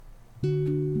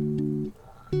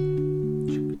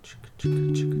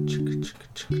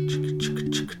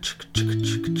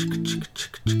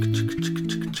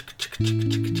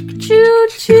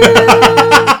Was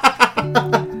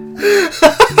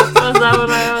that what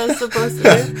I was supposed to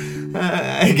do?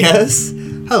 I guess.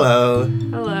 Hello.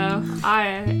 Hello. I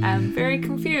am very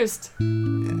confused.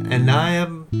 And I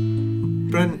am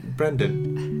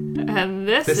Brendan. And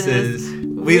this is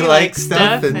We Like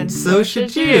Stuff and So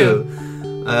Should You.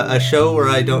 A show where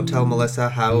I don't tell Melissa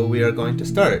how we are going to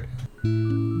start.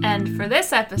 And for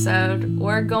this episode,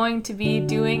 we're going to be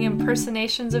doing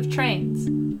impersonations of trains.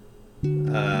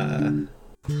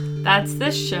 That's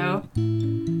this show.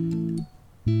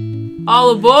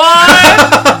 All aboard!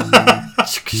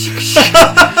 Chugga.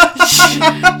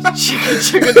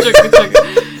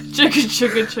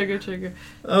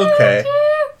 Okay.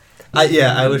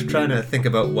 I was trying to think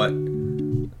about what.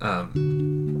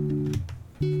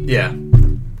 Yeah.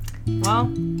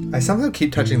 Well, I somehow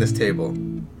keep touching this table,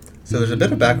 so there's a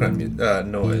bit of background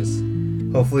noise.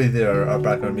 Hopefully, our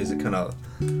background music kind of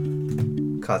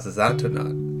causes that to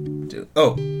not do.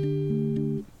 Oh,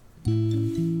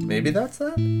 maybe that's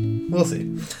that. We'll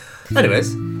see.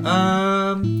 Anyways,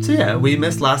 so yeah, we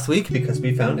missed last week because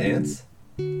we found ants.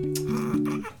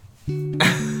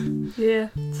 Yeah,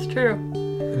 it's true.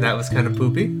 And that was kind of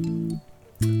poopy.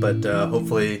 But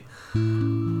hopefully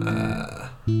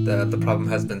the problem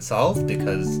has been solved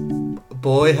because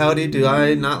boy howdy do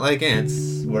I not like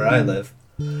ants where I live.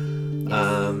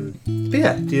 But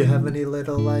yeah, do you have any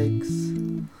little likes?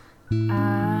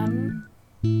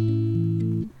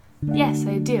 Yes,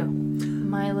 I do.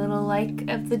 My little like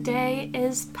of the day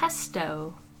is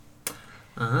pesto.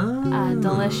 A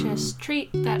delicious treat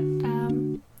that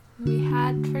we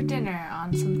had for dinner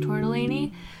on some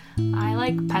tortellini. I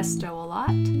like pesto a lot.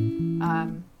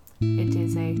 It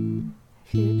is if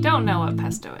you don't know what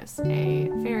pesto is, a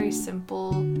very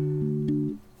simple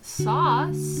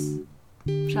sauce,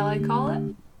 shall I call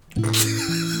it?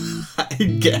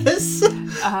 I guess.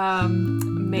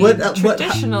 Made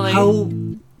traditionally.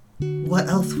 What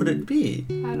else would it be?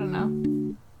 I don't know.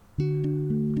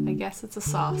 I guess it's a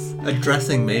sauce. A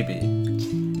dressing, maybe.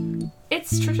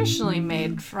 It's traditionally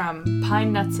made from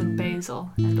pine nuts and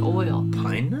basil and oil.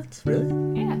 Pine nuts?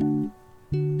 Really? Yeah.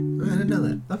 I didn't know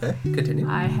that. Okay, continue.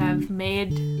 I have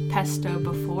made pesto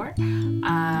before.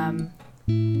 I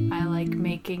like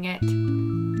making it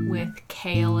with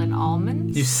kale and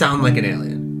almonds. You sound like an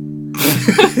alien.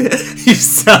 You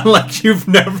sound like you've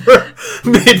never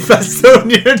made pesto in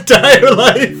your entire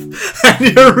life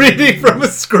and you're reading from a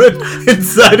script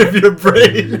inside of your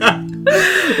brain.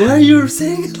 Why are you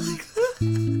saying it like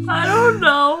that? I don't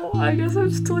know. I guess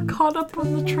I'm still caught up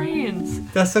on the trains.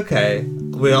 That's okay.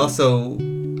 We also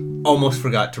almost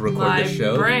forgot to record this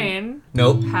show. My brain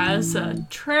has a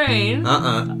train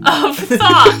of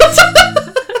thought.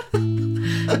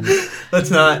 Let's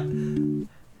not.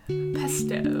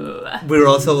 Pesto. We were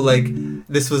also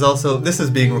this is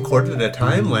being recorded at a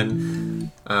time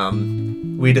when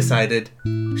we decided,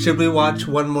 should we watch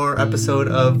one more episode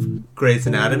of Grey's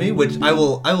Anatomy, which I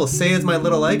will say is my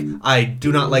little like. I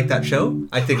do not like that show.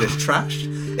 I think it's trash.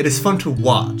 It is fun to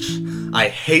watch. I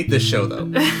hate this show,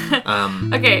 though.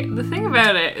 Okay, the thing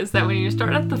about it is that when you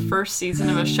start at the first season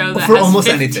of a show that for has almost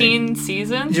 15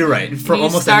 seasons... You're right, for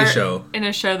almost any show. In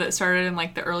a show that started in,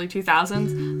 the early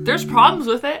 2000s, there's problems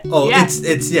with it. Oh, yes.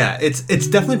 It's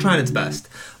definitely trying its best.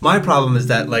 My problem is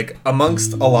that,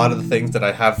 amongst a lot of the things that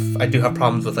I do have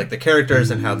problems with, the characters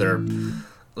and how they're,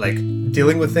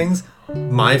 dealing with things.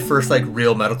 My first,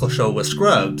 real medical show was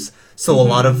Scrubs. So a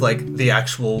lot of, the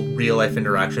actual real-life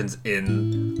interactions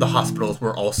in the hospitals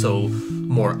were also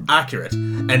more accurate.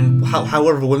 And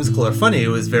however whimsical or funny, it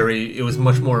was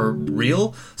much more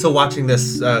real. So watching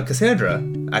this, Cassandra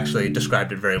actually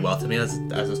described it very well to me as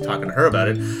I was talking to her about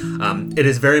it. It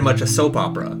is very much a soap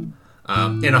opera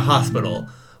in a hospital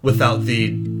without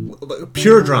the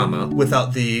pure drama,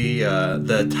 without the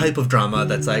type of drama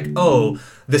that's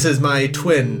this is my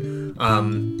twin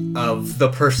of the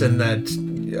person that...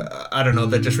 I don't know,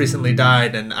 that just recently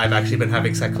died and I've actually been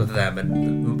having sex with them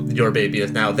and your baby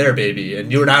is now their baby and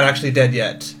you're not actually dead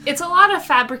yet. It's a lot of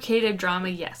fabricated drama,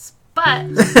 yes, but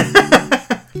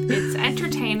it's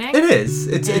entertaining. It is.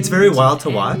 It's very wild to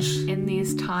watch. In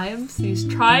these times, these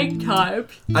trying times.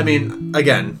 I mean,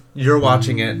 again, you're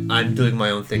watching it, I'm doing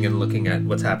my own thing and looking at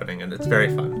what's happening and it's very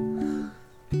fun.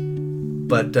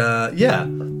 But,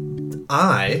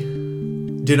 I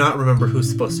do not remember who's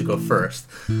supposed to go first.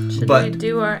 Should we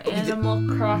do our Animal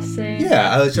Crossing? Yeah,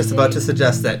 I was just about to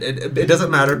suggest that. It doesn't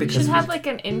matter because... We should have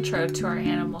an intro to our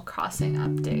Animal Crossing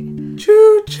update.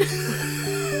 Choo-choo.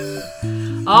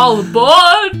 All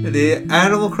aboard! The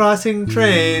Animal Crossing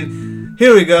train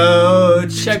Here we go.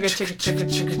 Chugga chugga chugga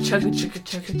chugga chugga chugga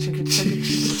chugga chugga chugga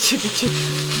chugga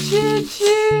chugga choo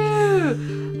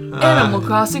choo. Animal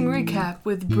Crossing recap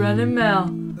with Bren and Mel.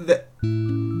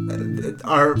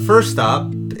 Our first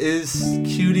stop is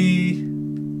Cutie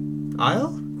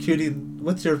Isle?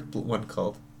 What's your one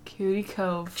called? Cutie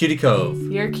Cove. Cutie Cove.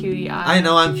 You're Cutie Isle. I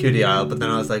know I'm Cutie Isle, but then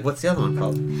I was like, what's the other one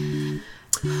called?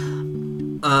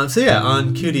 So yeah,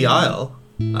 on Cutie Isle,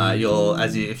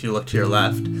 if you look to your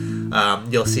left,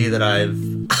 you'll see that I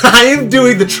am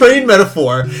doing the train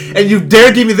metaphor, and you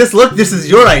dare give me this look. This is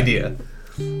your idea.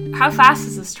 How fast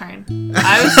is this train?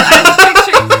 I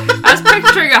was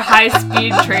picturing a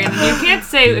high-speed train. And you can't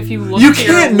say if you look. You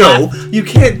can't know. You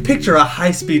can't picture a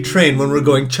high-speed train when we're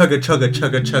going chugga chugga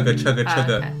chugga chugga chugga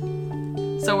chugga.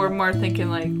 Okay. So we're more thinking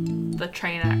like the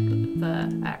train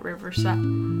at Riverside,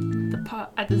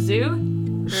 at the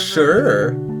zoo.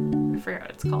 Sure. I forget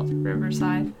what it's called.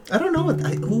 Riverside. I don't know what.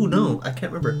 I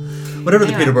can't remember. Whatever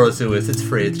the Peterborough Zoo is, it's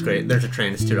free. It's great. There's a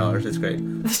train. It's $2. It's great.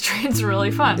 This train's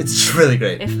really fun. It's really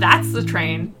great. If that's the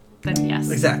train, then yes.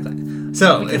 Exactly.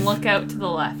 So we can look out to the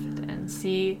left and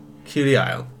see Cutie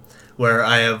Isle, where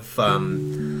I have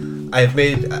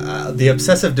made the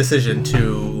obsessive decision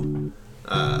to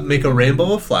make a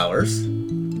rainbow of flowers.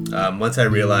 Once I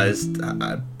realized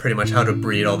pretty much how to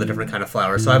breed all the different kind of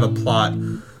flowers, so I have a plot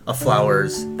of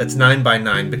flowers that's 9 by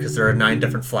 9 because there are 9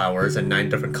 different flowers and 9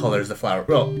 different colors of flower.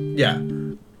 Well, yeah.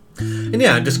 And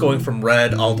yeah, just going from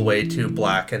red all the way to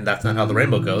black, and that's not how the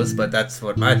rainbow goes, but that's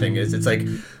what my thing is. It's like,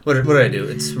 what did I do?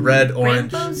 It's red,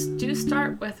 orange. Rainbows do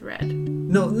start with red.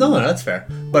 No, that's fair.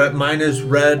 But mine is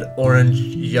red, orange,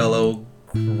 yellow,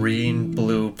 green,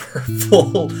 blue,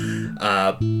 purple,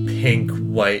 pink,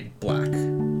 white, black.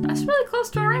 That's really close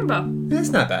to a rainbow. It's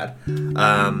not bad.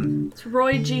 It's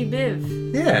Roy G.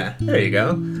 Biv. Yeah, there you go.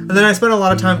 And then I spent a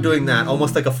lot of time doing that,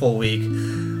 almost like a full week.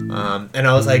 And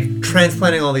I was like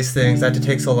transplanting all these things. That had to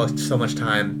take so much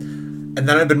time. And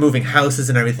then I've been moving houses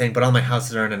and everything, but all my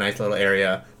houses are in a nice little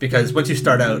area. Because once you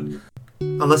start out,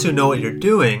 unless you know what you're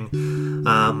doing,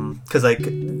 because like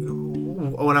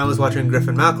when I was watching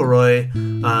Griffin McElroy,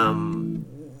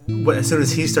 as soon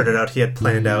as he started out, he had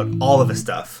planned out all of his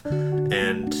stuff.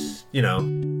 And,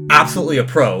 absolutely a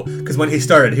pro. Because when he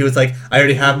started, he was like, I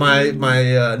already have my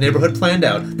neighborhood planned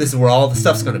out. This is where all the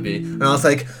stuff's going to be. And I was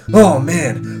like, oh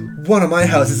man, one of my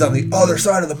houses is on the other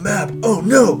side of the map. Oh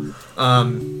no.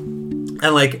 And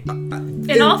like...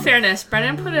 In all fairness,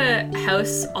 Brennan put a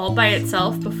house all by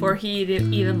itself before he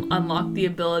even unlocked the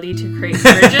ability to create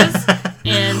bridges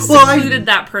and secluded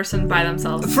that person by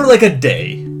themselves. For like a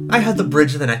day. I had the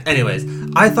bridge the next... Anyways,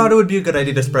 I thought it would be a good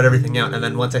idea to spread everything out. And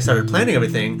then once I started planning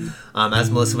everything,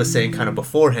 as Melissa was saying kind of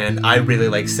beforehand, I really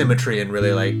like symmetry and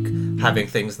really like having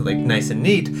things like nice and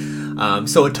neat.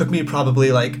 So it took me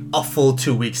probably like a full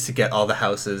 2 weeks to get all the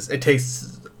houses. It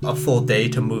takes a full day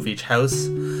to move each house.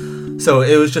 So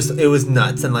it was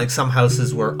nuts. And like some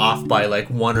houses were off by like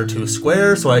 1 or 2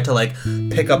 squares. So I had to like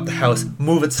pick up the house,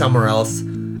 move it somewhere else,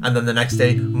 and then the next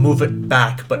day move it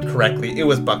back, but correctly. It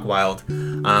was buck wild.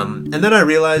 And then I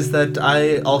realized that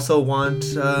I also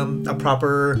want a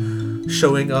proper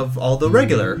showing of all the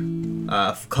regular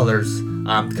colors.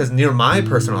 Because near my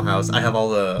personal house, I have all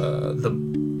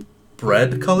the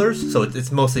bread colors. So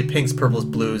it's mostly pinks, purples,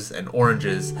 blues, and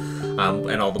oranges,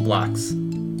 and all the blacks.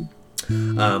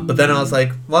 But then I was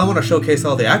like, well, I want to showcase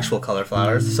all the actual color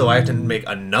flowers. So I had to make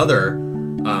another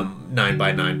 9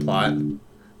 by 9 plot.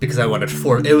 Because I wanted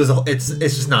 4. It's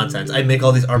just nonsense. I make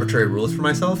all these arbitrary rules for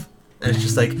myself. And it's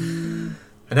just like, and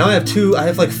now I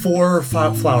have like 4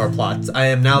 flower plots. I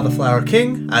am now the Flower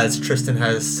King, as Tristan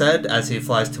has said, as he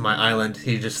flies to my island.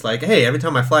 He just like, hey, every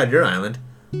time I fly to your island,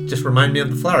 just remind me of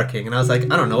the Flower King. And I was like,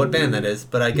 I don't know what band that is,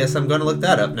 but I guess I'm going to look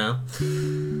that up now.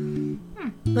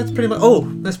 That's pretty much,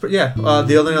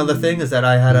 the only other thing is that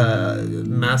I had a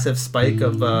massive spike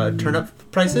of turnip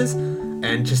prices.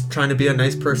 And just trying to be a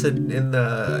nice person in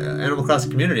the Animal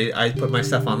Crossing community, I put my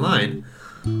stuff online.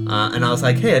 And I was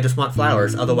like, hey, I just want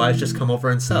flowers. Otherwise, just come over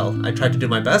and sell. I tried to do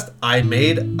my best. I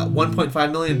made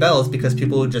 1.5 million bells because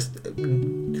people just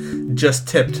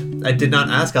tipped. I did not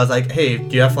ask. I was like, hey,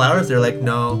 do you have flowers? They're like,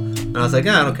 no. And I was like,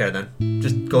 I don't care then.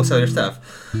 Just go sell your stuff.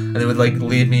 And they would like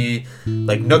leave me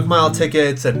like Nook Mile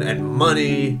tickets and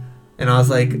money. And I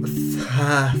was like,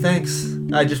 thanks.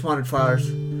 I just wanted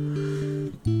flowers.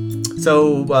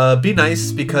 So be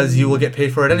nice because you will get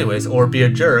paid for it anyways, or be a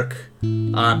jerk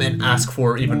and ask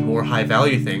for even more high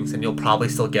value things, and you'll probably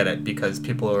still get it because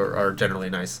people are generally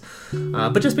nice.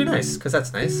 But just be nice because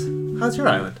that's nice. How's your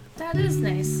island? That is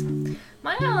nice.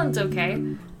 My island's okay.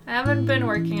 I haven't been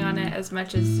working on it as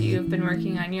much as you've been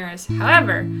working on yours.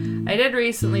 However, I did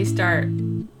recently start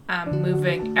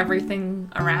moving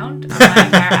everything around on my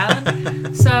entire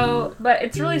island. So, but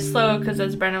it's really slow because,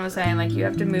 as Brendan was saying, like, you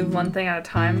have to move one thing at a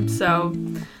time. So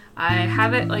I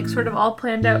have it like sort of all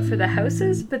planned out for the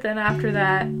houses, but then after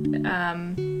that,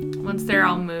 once they're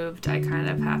all moved, I kind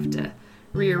of have to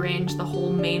rearrange the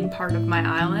whole main part of my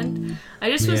island. I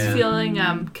just was feeling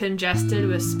congested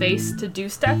with space to do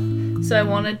stuff, so I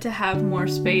wanted to have more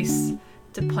space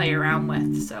to play around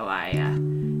with. So I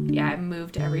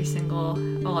moved every single,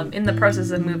 well, I'm in the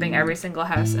process of moving every single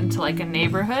house into like a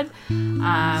neighborhood.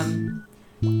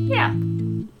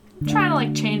 Trying to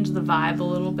like change the vibe a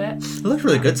little bit. It looks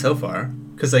really good so far,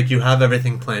 because like you have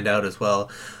everything planned out as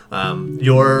well.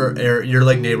 Your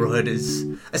like neighborhood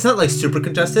it's not like super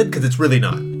congested, because it's really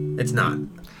not. It's not.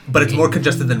 But it's more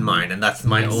congested than mine, and that's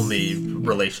my only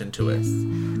relation to it.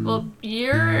 Well,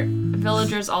 your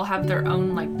villagers all have their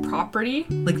own like property.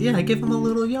 Like, yeah, I give them a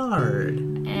little yard.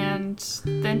 And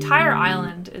the entire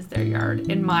island is their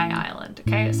yard in my island,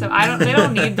 okay? So they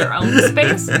don't need their own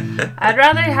space. I'd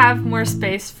rather have more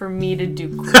space for me to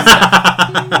do cool stuff.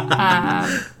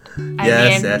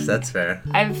 Yes, that's fair.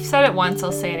 I've said it once,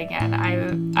 I'll say it again.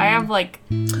 I have like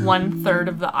 1/3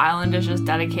 of the island is just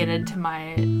dedicated to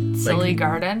my silly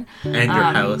garden. And your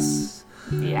house.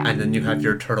 Yeah. And then you have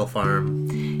your turtle farm.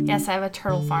 Yes, I have a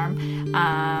turtle farm.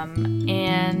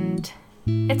 And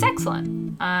it's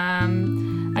excellent.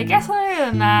 I guess other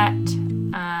than that,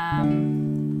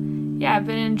 I've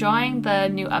been enjoying the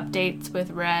new updates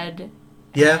with Red.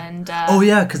 Yeah. And,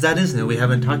 because that is new. We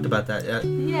haven't talked about that yet.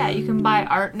 Yeah, you can buy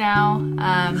art now.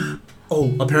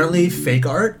 Apparently fake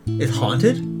art is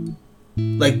haunted.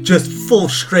 Like, just full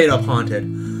straight up haunted.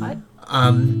 What?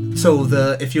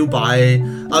 If you buy...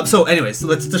 so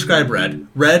let's describe Red.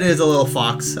 Red is a little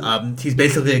fox. He's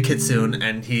basically a kitsune,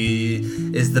 and he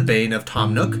is the bane of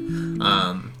Tom Nook.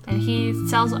 And he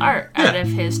sells art out of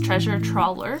his treasure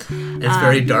trawler. It's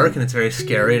very dark, and it's very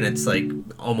scary, and it's like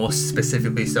almost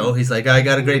specifically so. He's like, I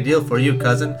got a great deal for you,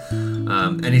 cousin.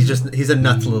 And he's a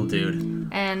nuts little dude.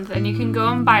 And then you can go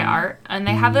and buy art, and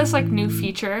they have this like new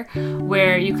feature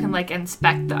where you can like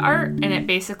inspect the art, and it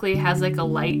basically has like a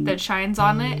light that shines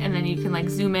on it, and then you can like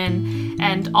zoom in,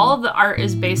 and all of the art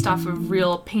is based off of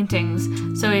real paintings.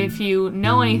 So if you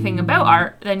know anything about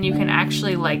art, then you can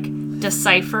actually like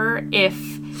decipher if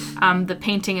the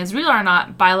painting is real or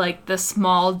not by like the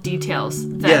small details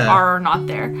that are or not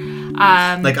there.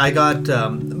 Like I got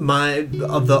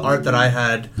of the art that I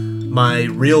had, my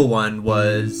real one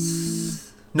was...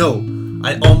 No,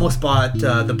 I almost bought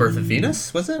The Birth of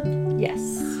Venus, was it? Yes.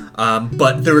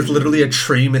 But there was literally a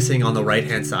tree missing on the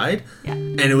right-hand side. Yeah.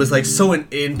 And it was like so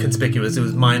inconspicuous. It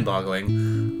was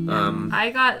mind-boggling.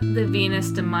 I got the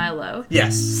Venus de Milo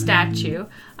statue.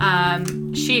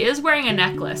 She is wearing a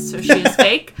necklace, so she is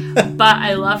fake, but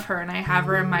I love her and I have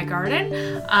her in my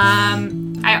garden.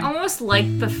 I almost like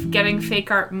getting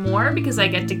fake art more because I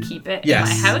get to keep it in my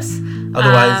house.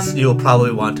 Otherwise, you'll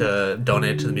probably want to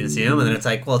donate it to the museum, and then it's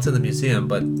like, well, it's in the museum,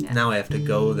 but now I have to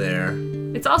go there.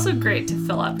 It's also great to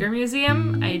fill up your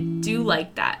museum. I do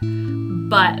like that.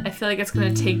 But I feel like it's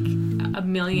going to take a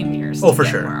million years to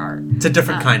get more art. It's a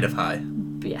different kind of high.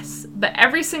 Yes. But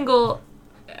every single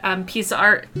piece of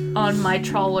art on my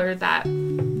trawler that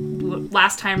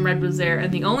last time Red was there,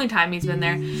 and the only time he's been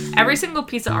there, every single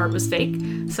piece of art was fake.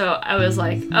 So I was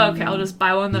like, okay, I'll just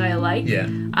buy one that I like. Yeah.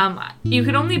 You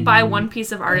can only buy one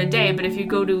piece of art a day, but if you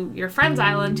go to your friend's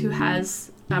island who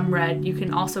has Red, you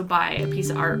can also buy a piece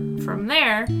of art from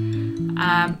there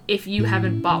if you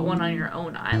haven't bought one on your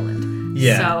own island.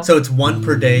 Yeah. So it's one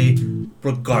per day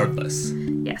regardless.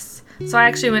 Yes. So I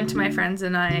actually went to my friend's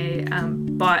and I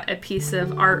bought a piece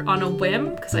of art on a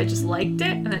whim because I just liked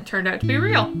it, and it turned out to be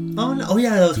real. Oh, no. Oh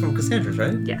yeah, that was from Cassandra's,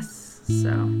 right? Yes. So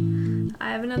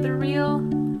I have another real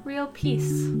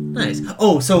piece. Nice.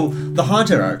 Oh, so the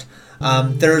haunted art.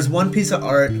 There's one piece of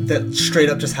art that straight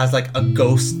up just has like a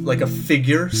ghost, like a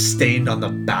figure stained on the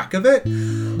back of it.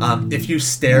 If you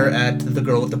stare at the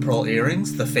girl with the pearl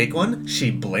earrings, the fake one, she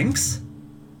blinks.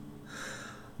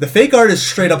 The fake art is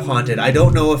straight up haunted. I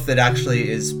don't know if it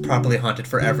actually is properly haunted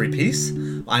for every piece.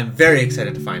 I'm very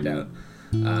excited to find out.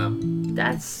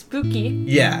 That's spooky.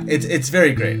 Yeah, it's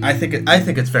very great. I think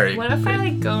it's very. What if I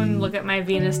like go and look at my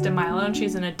Venus de Milo and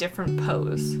she's in a different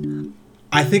pose?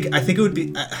 I think it would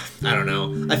be. I don't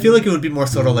know. I feel like it would be more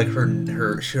sort of like her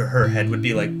head would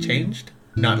be like changed,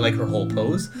 not like her whole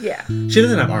pose. Yeah. She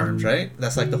doesn't have arms, right?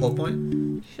 That's like the whole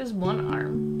point. She has one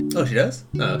arm. Oh, she does?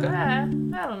 Oh, okay. I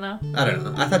don't know. I don't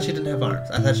know. I thought she didn't have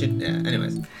arms. I thought she. Yeah.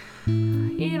 Anyways.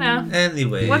 You know.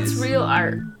 Anyways. What's real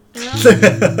art? You know?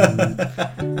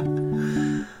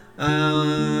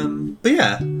 But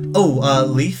yeah. Oh,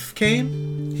 Leaf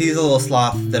came. He's a little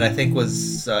sloth that I think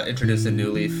was introduced in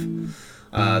New Leaf,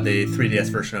 the 3DS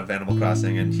version of Animal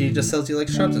Crossing, and he just sells you like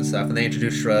shrubs and stuff. And they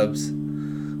introduce shrubs,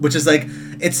 which is like,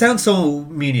 it sounds so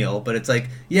menial, but it's like,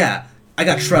 yeah, I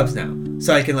got shrubs now,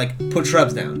 so I can like put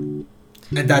shrubs down,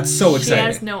 and that's so exciting. She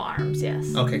has no arms.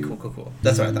 Yes. Okay, cool.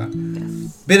 That's what I thought.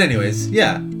 Yes. But anyways,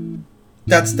 yeah,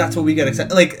 that's what we get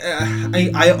excited. Like,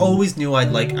 I always knew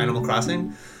I'd like Animal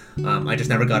Crossing. I just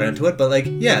never got into it, but like,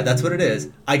 yeah, that's what it is.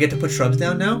 I get to put shrubs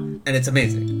down now, and it's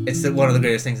amazing. It's one of the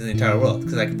greatest things in the entire world,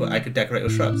 because I could decorate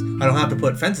with shrubs. I don't have to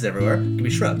put fences everywhere. It could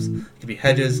be shrubs. It could be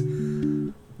hedges.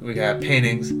 We got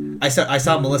paintings. I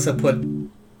saw Melissa put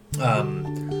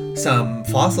some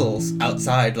fossils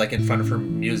outside, like in front of her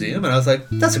museum, and I was like,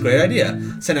 that's a great idea.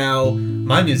 So now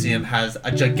my museum has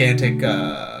a gigantic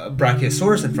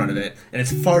Brachiosaurus in front of it, and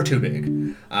it's far too big.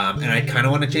 And I kind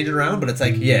of want to change it around, but it's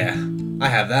like, yeah, I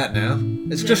have that now.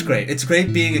 It's just great. It's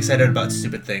great being excited about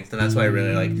stupid things, and that's why I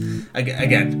really like,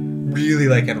 again, really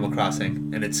like Animal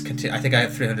Crossing, and it's I think I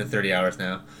have 330 hours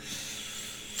now.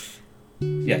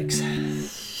 Yikes.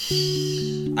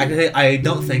 I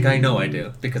don't think I know I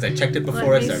do, because I checked it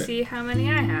before I started. Let me see how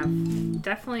many I have.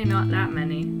 Definitely not that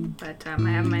many, but I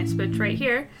have my Switch right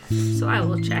here, so I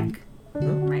will check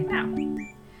right now.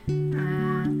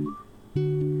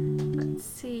 Let's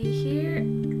see here.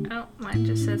 Oh, mine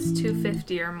just says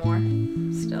 250 or more.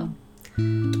 Still.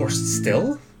 Or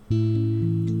still?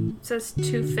 It says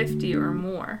 250 or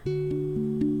more.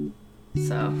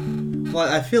 So. Well,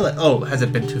 I feel like... Oh, has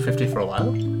it been 250 for a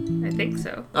while? I think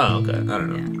so. Oh, okay. I don't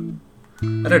know.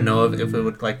 Yeah. I don't know if it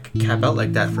would like cap out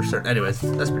like that for certain... Anyways,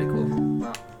 that's pretty cool.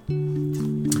 Well.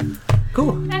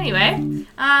 Cool. Anyway,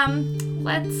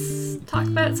 let's talk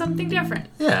about something different.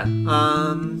 Yeah.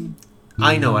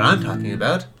 I know what I'm talking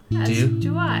about. As do you?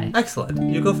 Do I?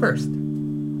 Excellent. You go first.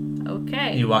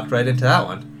 Okay. You walked right into that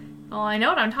one. Well, I know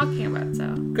what I'm talking about,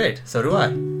 so. Great. So do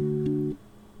I.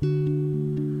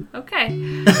 Okay.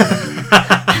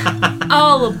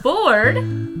 All aboard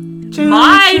Choo,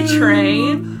 my choo.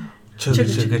 train. I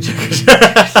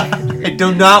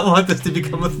do not want this to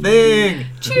become a thing.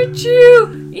 Choo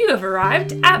choo! You have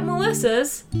arrived at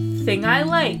Melissa's Thing I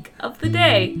Like of the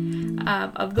day.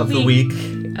 Of the week.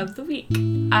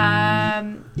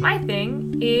 My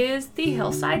thing is the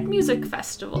Hillside Music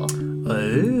Festival.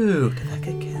 Oh, did that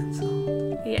get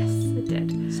canceled? Yes, it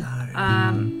did. Sorry.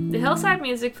 The Hillside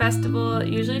Music Festival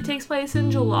usually takes place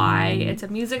in July. It's a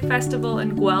music festival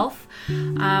in Guelph,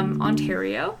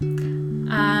 Ontario.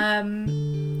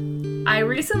 I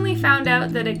recently found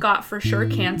out that it got for sure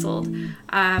canceled,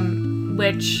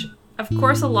 which, of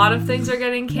course, a lot of things are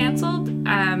getting canceled.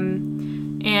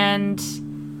 And,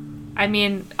 I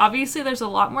mean, obviously there's a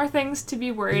lot more things to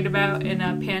be worried about in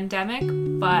a pandemic,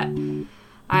 but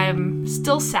I'm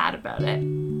still sad about it.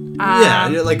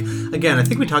 Yeah, like, again, I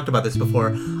think we talked about this before.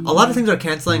 A lot of things are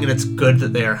canceling, and it's good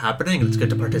that they are happening, and it's good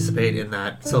to participate in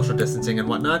that social distancing and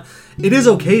whatnot. It is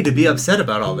okay to be upset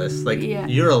about all this. Like,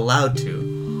 You're allowed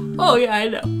to. Oh, yeah, I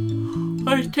know.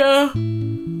 But,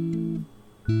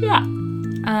 yeah.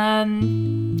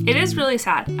 It is really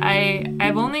sad.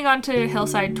 I've only gone to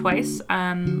Hillside twice,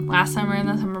 last summer and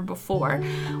the summer before,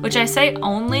 which I say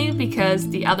only because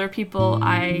the other people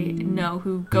I know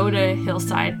who go to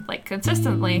Hillside, like,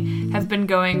 consistently have been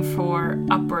going for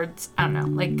upwards, I don't know,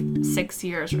 like 6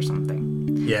 years or something.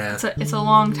 Yeah. It's a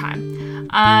long time.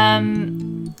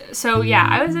 So yeah,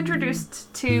 I was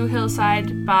introduced to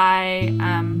Hillside by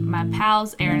my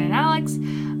pals Aaron and Alex.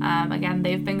 Again,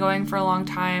 they've been going for a long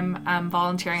time,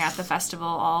 volunteering at the festival,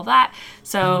 all that.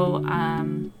 So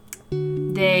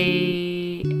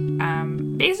they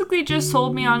basically just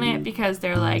sold me on it because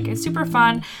they're like, it's super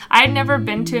fun. I had never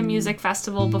been to a music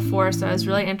festival before, so I was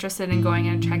really interested in going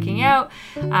and checking out.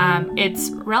 It's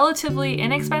relatively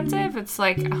inexpensive. It's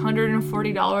like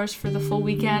 $140 for the full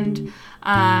weekend.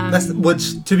 That's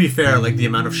which, to be fair, like the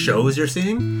amount of shows you're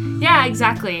seeing. Yeah,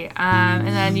 exactly. And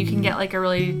then you can get like a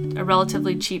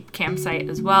relatively cheap campsite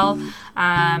as well.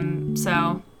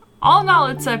 So all in all,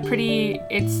 it's a pretty.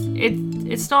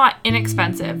 It's not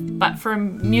inexpensive, but for a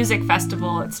music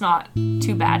festival, it's not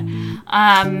too bad.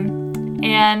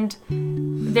 And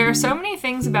there are so many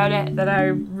things about it that I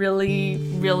really,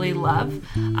 really love.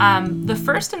 The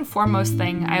first and foremost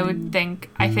thing I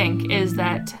think is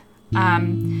that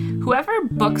whoever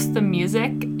books the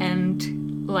music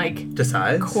and like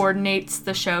decides, coordinates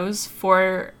the shows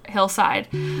for Hillside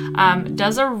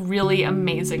does a really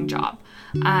amazing job.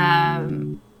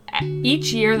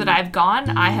 each year that I've gone,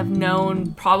 I have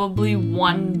known probably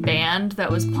one band that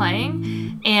was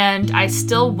playing, and I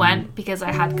still went because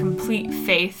I had complete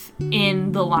faith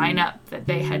in the lineup that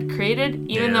they had created,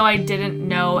 even though I didn't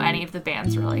know any of the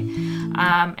bands really.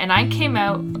 And I came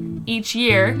out each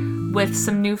year with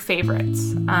some new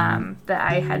favorites that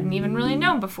I hadn't even really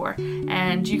known before.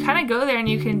 And you kind of go there and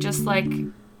you can just like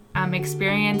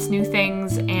experience new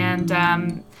things, and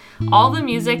all the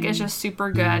music is just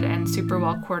super good and super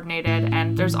well coordinated,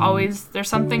 and there's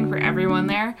something for everyone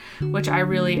there, which I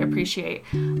really appreciate.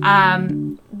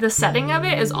 The setting of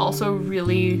it is also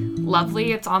really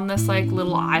lovely. It's on this like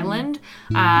little island,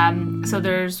 so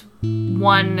there's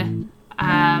one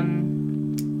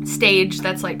stage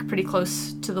that's like pretty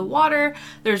close to the water.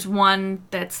 There's one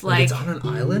that's like it's on an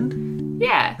island?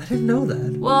 Yeah. I didn't know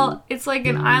that. Well, it's like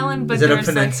an island, but is it a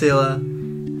peninsula?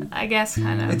 Like, I guess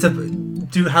kind of.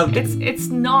 It's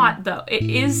not though. It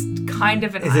is kind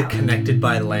of an island. Is it connected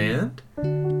by land?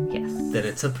 Yes. Then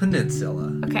it's a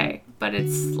peninsula. Okay, but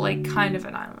it's like kind of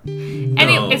an island. No.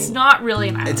 And it's not really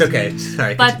an island. It's okay.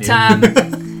 Sorry. But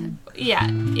yeah,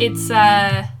 it's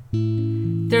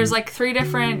there's like 3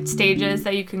 different stages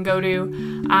that you can go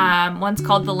to. One's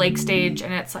called the lake stage,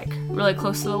 and it's like really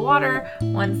close to the water.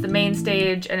 One's the main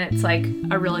stage, and it's like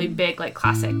a really big like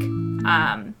classic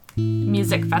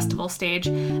music festival stage.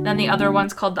 Then the other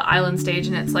one's called the island stage,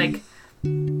 and it's like, I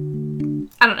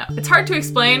don't know, it's hard to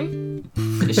explain.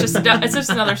 It's just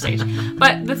another stage.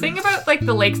 But the thing about like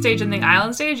the lake stage and the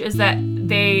island stage is that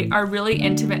they are really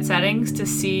intimate settings to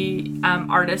see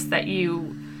artists that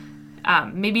you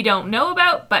maybe don't know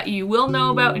about, but you will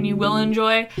know about and you will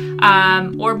enjoy,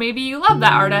 or maybe you love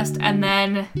that artist and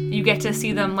then you get to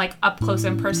see them like up close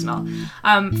and personal.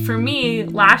 For me,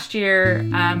 last year,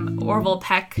 Orville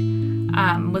Peck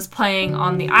was playing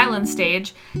on the island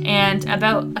stage, and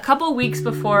about a couple weeks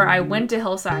before I went to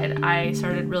Hillside, I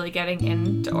started really getting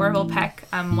into Orville Peck.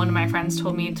 One of my friends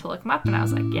told me to look him up, and I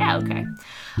was like, yeah, okay.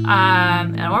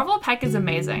 And Orville Peck is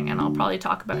amazing, and I'll probably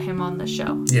talk about him on the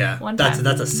show. Yeah, that's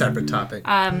a separate topic.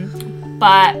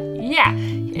 But yeah,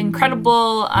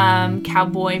 incredible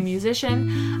cowboy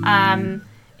musician.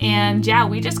 And yeah,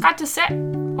 we just got to sit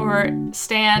or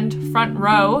stand front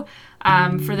row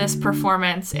for this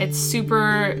performance.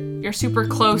 You're super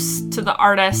close to the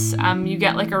artists. You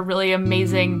get like a really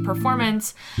amazing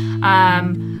performance.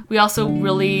 We also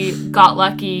really got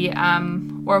lucky.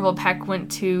 Orville Peck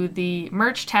went to the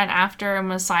merch tent after and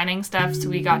was signing stuff, so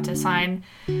we got him to sign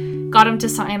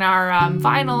our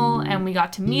vinyl, and we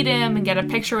got to meet him and get a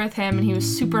picture with him, and he was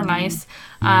super nice.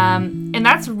 And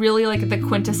that's really like the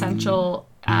quintessential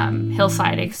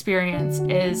Hillside experience,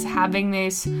 is having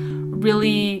this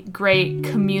really great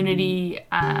community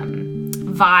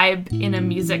vibe in a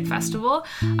music festival.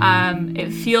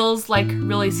 It feels like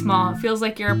really small. It feels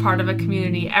like you're a part of a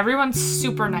community. Everyone's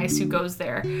super nice who goes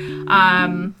there.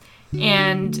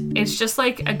 And it's just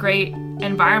like a great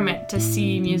environment to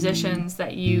see musicians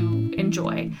that you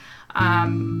enjoy.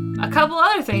 A couple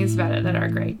other things about it that are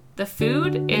great. The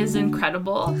food is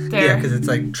incredible. Yeah, because it's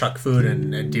like truck food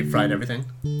and deep fried everything.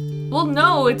 Well,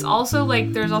 no, it's also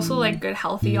like, there's also like good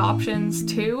healthy options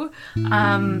too.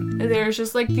 There's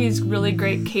just like these really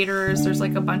great caterers. There's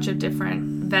like a bunch of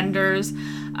different vendors.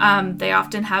 They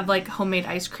often have like homemade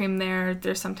ice cream there.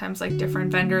 There's sometimes like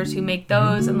different vendors who make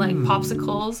those and like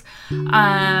popsicles.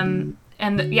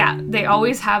 And yeah, they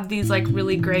always have these like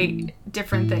really great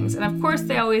different things. And of course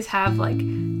they always have like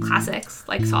classics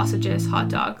like sausages, hot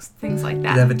dogs, things like that.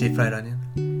 Do they have a deep fried onion?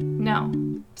 No.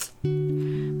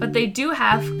 But they do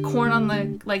have corn on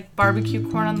the, like barbecue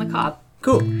corn on the cob.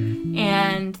 Cool.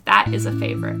 And that is a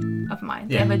favorite of mine.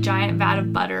 They have a giant vat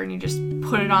of butter, and you just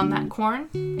put it on that corn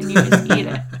and you just eat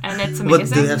it. And it's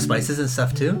amazing. Do they have spices and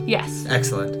stuff too? Yes.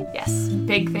 Excellent. Yes.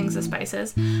 Big things of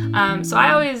spices. So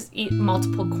I always eat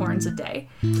multiple corns a day.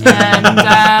 And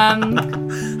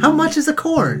how much is a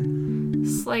corn?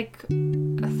 It's like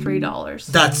 $3.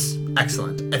 That's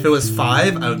excellent. If it was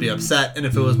 $5, I would be upset. And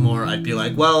if it was more, I'd be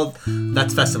like, well,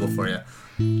 that's festival for you.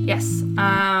 Yes.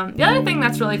 The other thing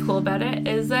that's really cool about it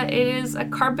is that it is a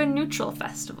carbon neutral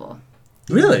festival.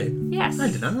 Really? Yes. I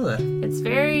did not know that. It's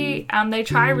very, they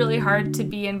try really hard to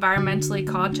be environmentally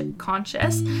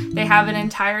conscious. They have an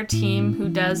entire team who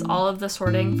does all of the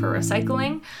sorting for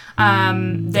recycling.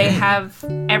 They have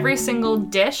every single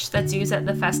dish that's used at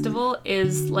the festival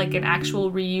is like an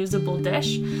actual reusable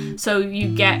dish. So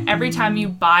you get, every time you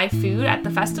buy food at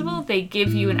the festival, they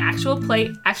give you an actual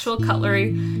plate, actual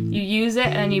cutlery. You use it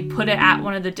and then you put it at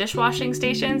one of the dishwashing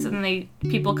stations, and then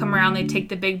people come around, they take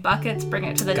the big buckets, bring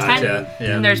it to the tent.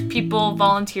 Yeah. And there's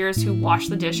volunteers who wash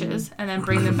the dishes and then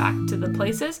bring them back to the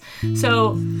places.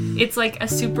 So it's like a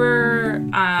super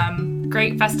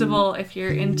great festival if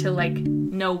you're into like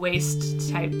no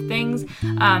waste type things.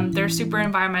 They're super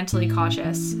environmentally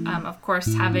cautious. Of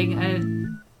course, having a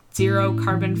zero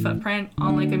carbon footprint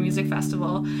on like a music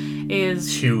festival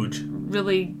is huge,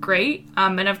 really great.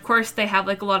 And of course, they have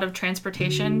like a lot of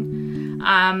transportation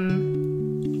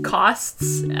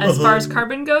costs as far as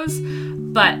carbon goes,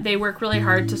 but they work really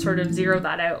hard to sort of zero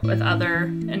that out with other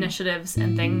initiatives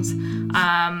and things.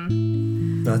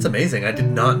 No, that's amazing. I did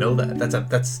not know that. That's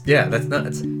nuts. Yeah,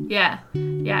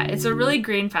 it's a really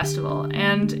green festival,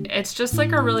 and it's just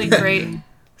like a really great.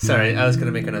 Sorry, I was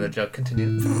gonna make another joke.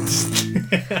 Continue.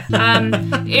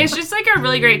 It's just like a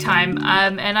really great time,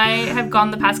 and I have gone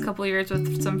the past couple of years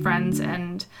with some friends,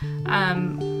 and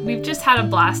we've just had a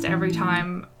blast every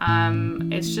time.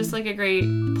 It's just like a great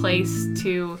place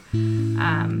to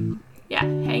hang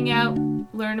out,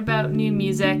 learn about new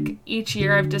music. Each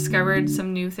year I've discovered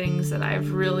some new things that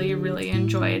I've really, really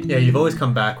enjoyed. Yeah, you've always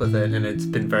come back with it, and it's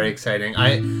been very exciting.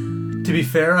 To be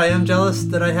fair, I am jealous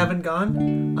that I haven't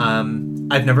gone.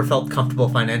 I've never felt comfortable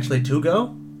financially to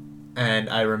go, and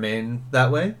I remain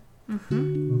that way.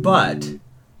 Mm-hmm. But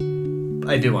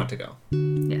I do want to go.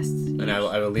 Yes. And I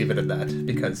will leave it at that,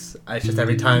 because it's just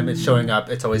every time it's showing up,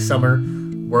 it's always summer.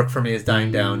 Work for me is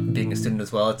dying down. Being a student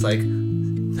as well, it's like,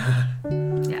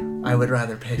 I would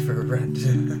rather pay for rent.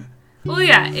 Well,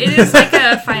 yeah, it is like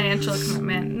a financial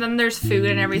commitment. And then there's food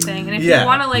and everything. And if you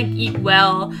want to like eat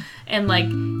well and like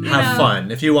have fun,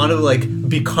 if you want to like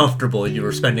be comfortable, you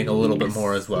are spending a little bit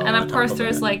more as well. And of course,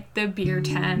 there's like the beer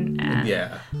tent, and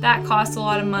that costs a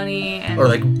lot of money. And or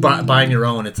like buying your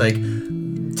own, it's like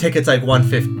tickets like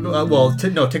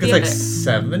 $150. Tickets like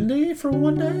 $70 for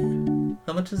one day.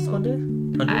 How much is 1 day?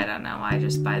 100? I don't know. I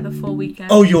just buy the full weekend.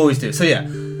 Oh, you always do. So yeah,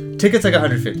 tickets like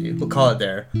 $150. We'll call it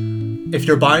there. If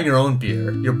you're buying your own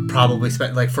beer, you're probably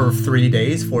spent like for 4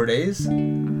 days.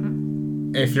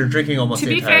 Mm-hmm. If you're drinking almost the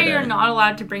entire day. To be fair, you're not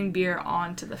allowed to bring beer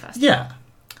onto the festival. Yeah.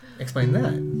 Explain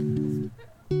that.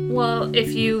 Well,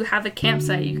 if you have a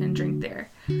campsite, you can drink there.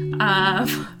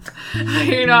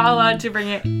 You're not allowed to bring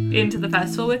it into the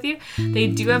festival with you. They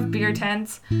do have beer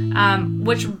tents,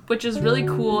 which is really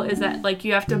cool. Is that like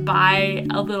you have to buy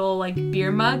a little like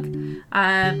beer mug,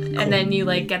 and then you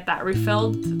like get that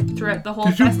refilled throughout the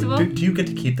whole festival. Do you get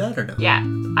to keep that or no? Yeah,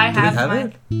 I have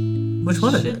mine. It? Which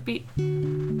one is it?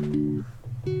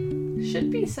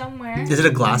 Should be somewhere. Is it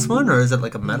a glass one or is it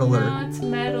like a metal? No, it's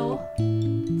metal.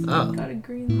 It's got a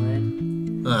green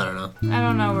lid. I don't know. I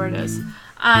don't know where it is.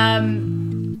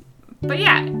 But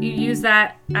yeah, you use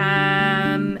that,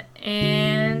 and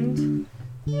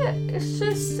yeah, it's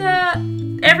just,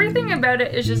 everything about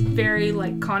it is just very,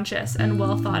 like, conscious and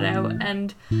well thought out,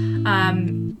 and,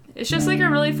 it's just, like, a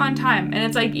really fun time, and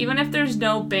it's, like, even if there's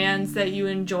no bands that you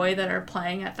enjoy that are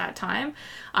playing at that time,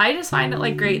 I just find it,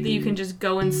 like, great that you can just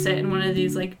go and sit in one of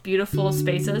these, like, beautiful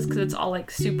spaces, because it's all,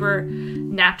 like, super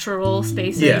natural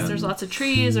spaces. Yeah. There's lots of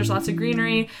trees, there's lots of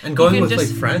greenery. And going with, like,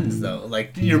 friends, though.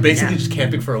 Like, you're basically just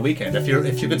camping for a weekend. If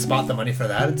you could spot the money for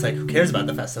that, it's like, who cares about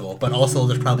the festival? But also,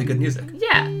 there's probably good music.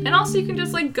 Yeah, and also you can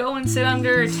just, like, go and sit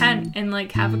under a tent and,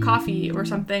 like, have a coffee or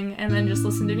something, and then just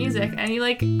listen to music, and you,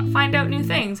 like, find out new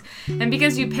things. And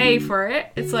because you pay for it,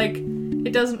 it's, like,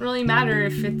 it doesn't really matter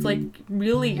if it's, like,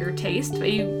 really your taste, but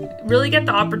you really get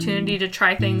the opportunity to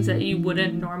try things that you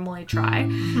wouldn't normally try.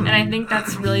 And I think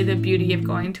that's really the beauty of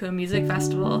going to a music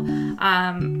festival,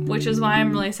 which is why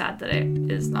I'm really sad that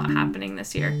it is not happening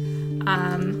this year.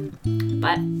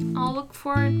 But I'll look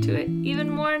forward to it even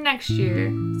more next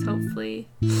year. So hopefully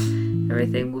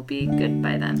everything will be good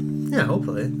by then. Yeah,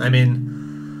 hopefully. I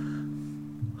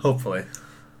mean, hopefully.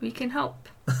 We can hope.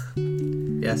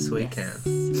 Yes, we can.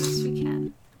 Yes, we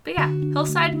can. But yeah,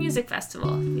 Hillside Music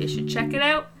Festival. You should check it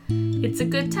out. It's a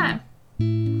good time.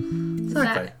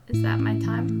 Exactly. Is that my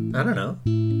time? I don't know.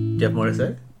 Do you have more to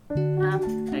say?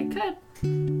 I could.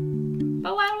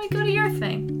 But why don't we go to your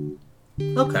thing?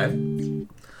 Okay.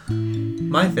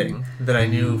 My thing that I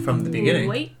knew from the beginning.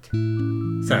 Wait.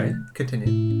 Sorry,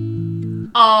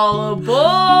 continue. All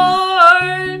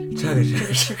aboard! Chugga,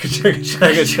 chugga, chugga,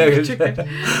 chugga, chugga, chugga.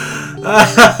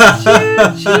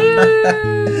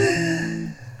 Choo-choo!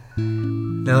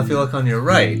 Now, if you look on your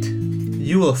right,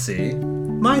 you will see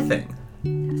my thing.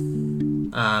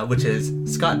 Yes. Which is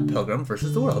Scott Pilgrim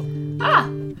versus the World.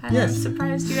 I'm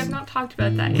surprised you have not talked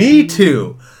about that yet. Me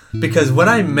too! Because when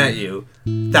I met you,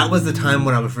 that was the time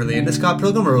when I was really into Scott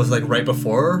Pilgrim, or it was like right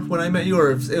before when I met you,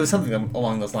 or it was something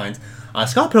along those lines.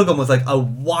 Scott Pilgrim was like a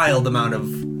wild amount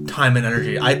of time and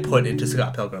energy I put into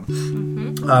Scott Pilgrim.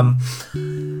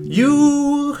 Mm-hmm.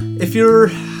 if you're,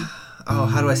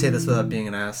 how do I say this without being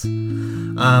an ass?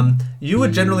 You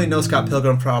would generally know Scott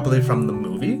Pilgrim probably from the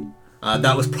movie.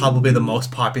 That was probably the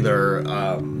most popular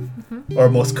or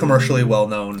most commercially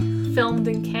well-known. Filmed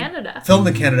in Canada. Filmed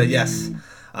in Canada, yes.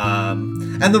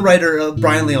 And the writer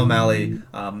Brian Lee O'Malley,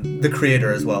 the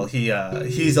creator as well.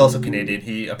 He's also Canadian.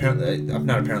 He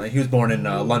was born in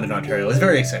London, Ontario. It's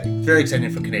very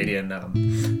exciting for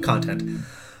Canadian content.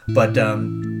 But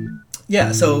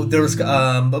yeah, so there was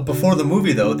before the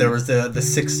movie though there was the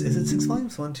six. Is it 6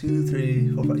 volumes? 1, 2,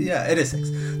 3, 4, 5. Yeah, it is 6.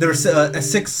 There was a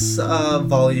 6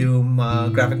 volume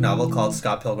graphic novel called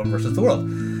Scott Pilgrim vs. the World.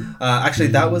 Actually,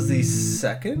 that was the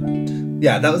second.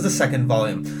 Yeah, that was the second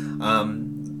volume.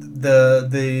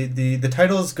 The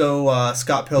titles go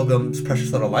Scott Pilgrim's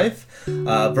Precious Little Life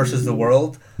versus the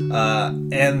World,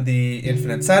 and the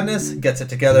Infinite Sadness Gets It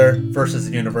Together versus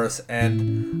the Universe,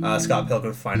 and Scott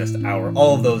Pilgrim's Finest Hour.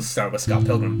 All of those start with Scott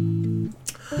Pilgrim.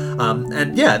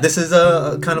 And yeah, this is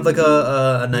a kind of like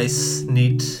a nice,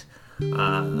 neat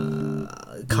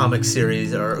comic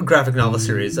series or graphic novel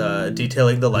series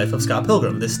detailing the life of Scott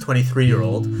Pilgrim, this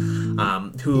 23-year-old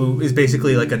who is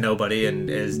basically like a nobody and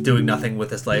is doing nothing with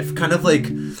his life, kind of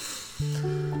like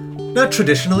not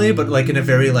traditionally, but like in a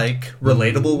very like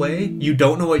relatable way. You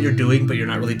don't know what you're doing, but you're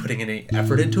not really putting any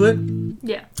effort into it.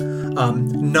 Yeah.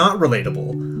 Not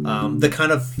relatable. The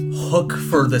kind of hook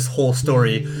for this whole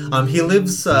story. He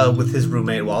lives with his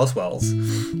roommate Wallace Wells.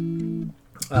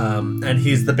 And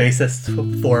he's the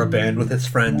bassist for a band with his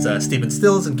friends Stephen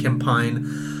Stills and Kim Pine,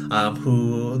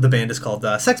 who the band is called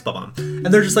Sex Bomb. And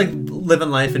they're just like living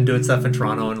life and doing stuff in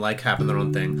Toronto and like having their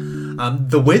own thing.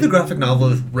 The way the graphic novel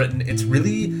is written, it's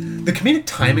really, the comedic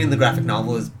timing in the graphic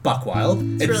novel is buck wild.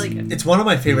 It's really good. It's one of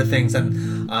my favorite things.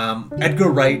 And Edgar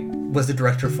Wright was the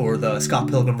director for the Scott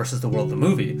Pilgrim vs. the World, the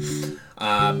movie.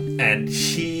 And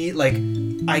he, like,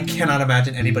 I cannot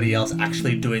imagine anybody else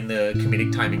actually doing the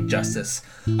comedic timing justice.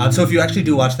 So if you actually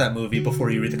do watch that movie before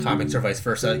you read the comics or vice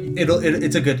versa,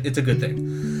 it's a good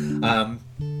thing.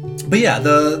 But yeah,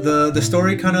 the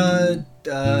story kind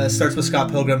of starts with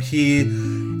Scott Pilgrim. He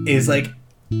is like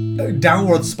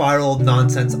downward spiraled,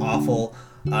 nonsense, awful.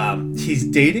 He's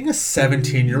dating a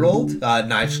 17-year-old,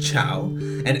 Knives Chow,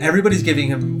 and everybody's giving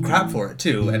him crap for it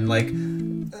too. And like,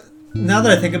 now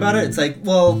that I think about it, it's like,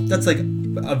 well, that's like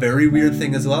a very weird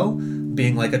thing as well,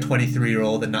 being like a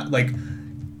 23-year-old and not like,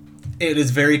 it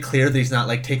is very clear that he's not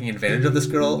like taking advantage of this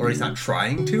girl, or he's not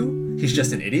trying to. He's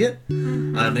just an idiot,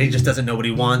 and he just doesn't know what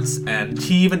he wants. And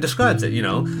he even describes it, you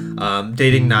know,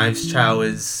 dating Knives Chow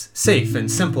is safe and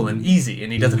simple and easy,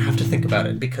 and he doesn't have to think about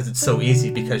it because it's so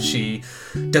easy, because she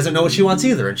doesn't know what she wants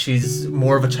either, and she's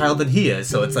more of a child than he is.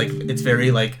 So it's like, it's very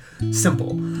like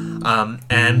simple.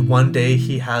 And one day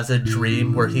he has a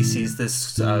dream where he sees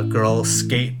this girl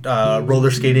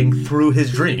roller skating through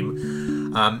his dream.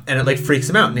 And it like freaks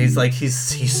him out, and he's like,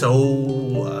 he's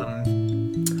so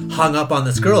hung up on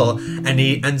this girl, and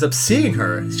he ends up seeing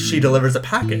her. She delivers a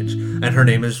package, and her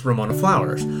name is Ramona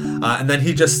Flowers. And then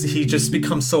he just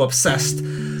becomes so obsessed,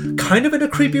 kind of in a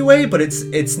creepy way, but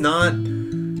it's not.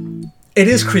 It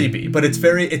is creepy, but it's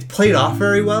played off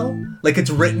very well. Like,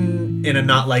 it's written in a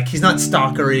not like, he's not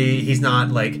stalkery, he's not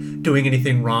like doing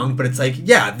anything wrong, but it's like,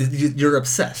 yeah, you're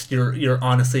obsessed. You're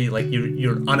honestly like,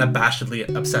 you're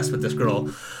unabashedly obsessed with this girl.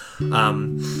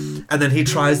 And then he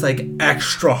tries like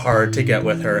extra hard to get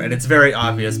with her, and it's very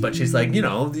obvious, but she's like, you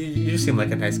know, you seem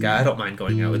like a nice guy, I don't mind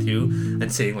going out with you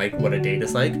and seeing like what a date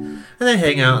is like. And they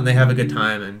hang out and they have a good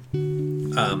time,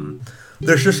 and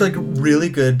there's just like really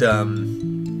good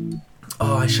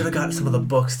I should have got some of the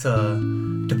books to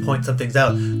point some things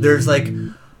out. There's a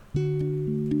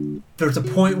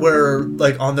point where,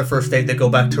 like, on their first date, they go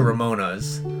back to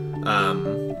Ramona's,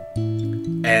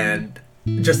 and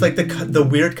just like the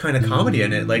weird kind of comedy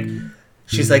in it. Like,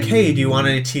 she's like, "Hey, do you want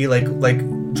any tea? Like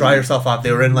dry yourself off."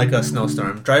 They were in like a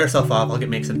snowstorm. Dry yourself off. I'll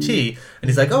make some tea.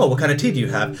 And he's like, "Oh, what kind of tea do you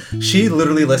have?" She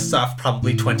literally lists off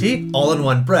probably 20 all in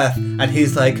one breath, and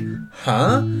he's like,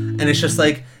 "Huh?" And it's just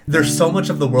like, there's so much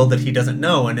of the world that he doesn't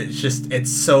know, and it's very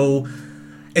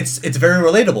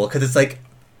relatable, because it's like,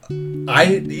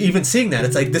 even seeing that,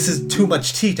 it's like, this is too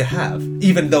much tea to have,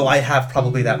 even though I have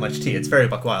probably that much tea. It's very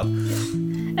buck wild.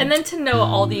 And then to know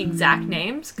all the exact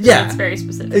names, yeah, it's very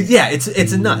specific. Yeah,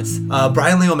 it's nuts.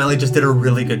 Brian Lee O'Malley just did a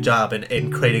really good job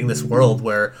in creating this world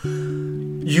where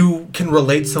you can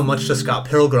relate so much to Scott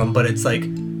Pilgrim, but it's like,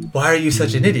 why are you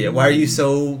such an idiot? Why are you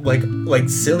so like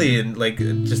silly and like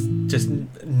just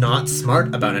not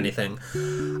smart about anything?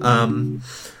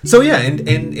 So yeah,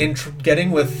 in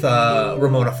getting with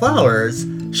Ramona Flowers,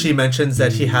 she mentions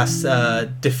that he has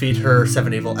to defeat her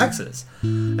 7 evil exes,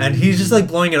 and he's just like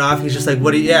blowing it off. He's just like,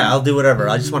 I'll do whatever.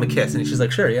 I just want to kiss. And she's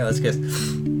like, sure, yeah, let's kiss.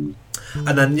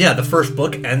 And then the first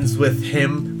book ends with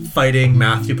him fighting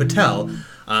Matthew Patel,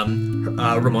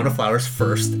 Ramona Flowers'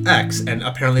 first ex, and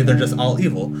apparently they're just all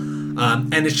evil.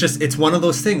 And it's one of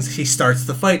those things. He starts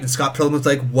the fight, and Scott Pilgrim's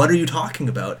like, what are you talking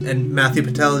about? And Matthew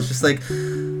Patel is just like,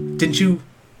 didn't you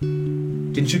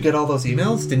get all those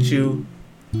emails? Didn't you,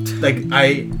 like,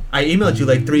 I emailed you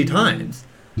like 3 times.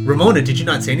 Ramona, did you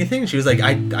not say anything? She was like,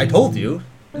 I told you.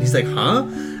 And he's like, huh?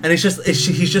 And he's just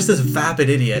this vapid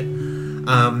idiot.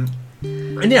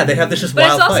 And yeah, they have this just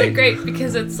wild fight. But it's also great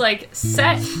because it's like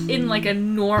set in like a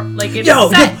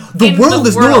the world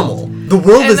is normal. The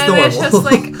world is normal. And then it's just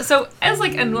like, so as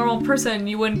like a normal person,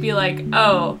 you wouldn't be like,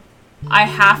 oh, I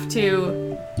have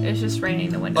to. It's just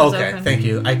raining. The windows open. Okay, thank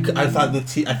you. I thought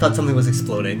I thought something was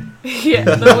exploding. Yeah,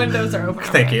 the windows are open.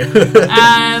 Thank you.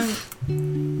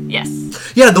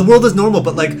 Yes. Yeah, the world is normal,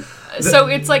 but like. So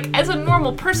it's like, as a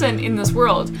normal person in this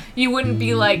world, you wouldn't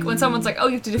be like, when someone's like, oh,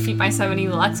 you have to defeat my 7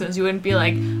 evil exes, you wouldn't be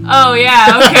like, oh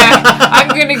yeah, okay, I'm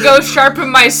gonna go sharpen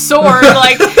my sword.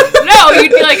 Like, no, you'd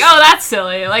be like, oh, that's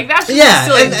silly. Like, that's just a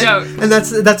silly joke. And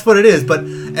that's what it is. But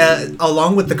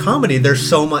along with the comedy, there's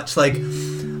so much, like,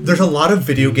 there's a lot of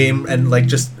video game and like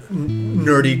just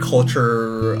nerdy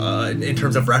culture in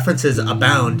terms of references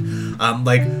abound.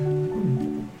 Like,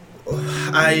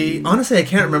 I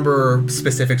can't remember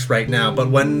specifics right now, but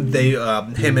when they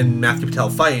him and Matthew Patel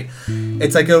fight,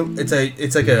 it's like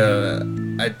a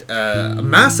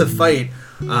massive fight.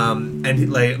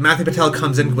 And like Matthew Patel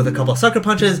comes in with a couple of sucker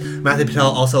punches. Matthew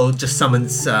Patel also just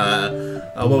summons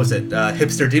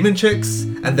hipster demon chicks,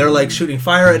 and they're like shooting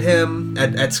fire at him,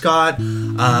 at Scott.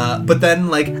 But then,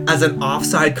 like, as an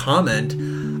offside comment,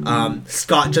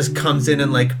 Scott just comes in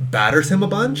and like batters him a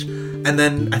bunch. And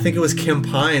then I think it was Kim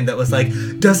Pine that was like,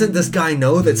 doesn't this guy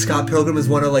know that Scott Pilgrim is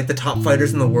one of like the top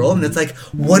fighters in the world? And it's like,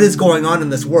 what is going on in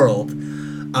this world?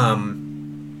 And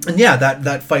yeah,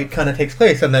 that fight kind of takes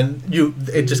place, and then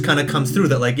it just kind of comes through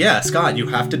that, like, yeah, Scott, you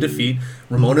have to defeat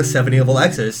Ramona's 7 evil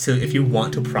exes if you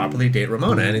want to properly date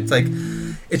Ramona. And it's like,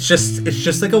 it's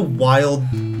just like a wild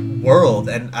world,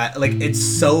 and it's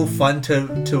so fun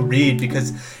to read,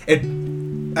 because it,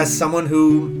 as someone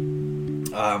who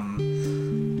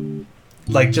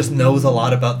like just knows a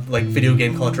lot about like video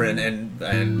game culture and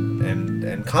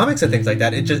comics and things like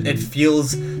that, it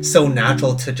feels so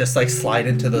natural to just like slide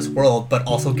into this world, but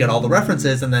also get all the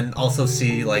references, and then also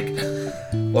see like,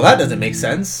 well, that doesn't make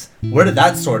sense. Where did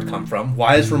that sword come from?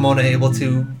 Why is Ramona able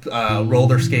to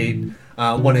roller skate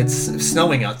when it's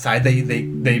snowing outside?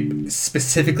 They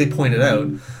specifically pointed out.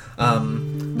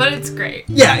 But it's great.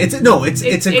 Yeah, it's incredible. It's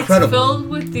filled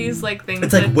with these like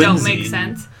things that don't make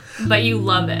sense, but you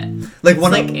love it. Like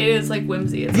it is like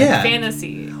whimsy. It's like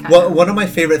fantasy. One of my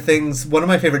favorite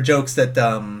jokes that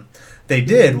they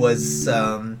did was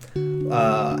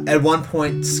at one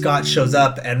point Scott shows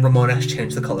up and Ramona has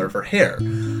changed the color of her hair,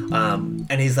 and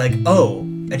he's like, oh,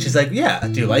 and she's like, yeah,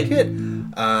 do you like it?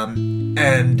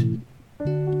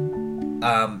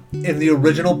 In the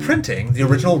original printing, the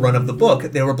original run of the book,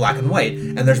 they were black and white,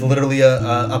 and there's literally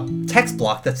a text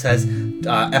block that says,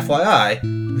 FYI,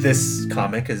 this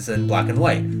comic is in black and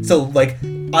white. So, like,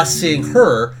 us seeing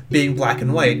her being black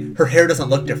and white, her hair doesn't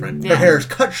look different. Her hair is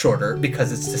cut shorter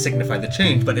because it's to signify the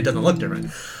change, but it doesn't look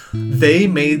different. They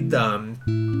made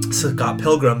Scott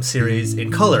Pilgrim series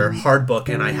in color, hard book,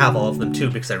 and I have all of them too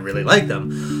because I really like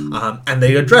them. And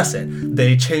they address it.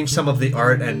 They changed some of the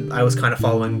art, and I was kind of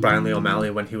following Brian Lee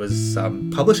O'Malley when he was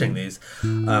publishing these.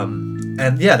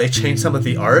 And yeah, they changed some of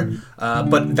the art,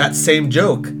 but that same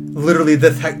joke, literally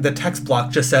the text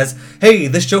block just says, hey,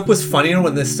 this joke was funnier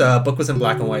when this book was in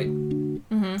black and white.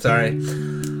 Mm-hmm. Sorry.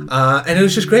 And it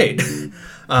was just great.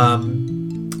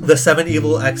 The 7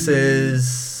 evil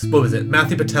exes, what was it?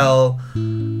 Matthew Patel,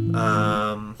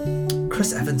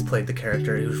 Chris Evans played the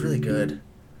character. He was really good.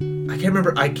 I can't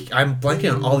remember. I'm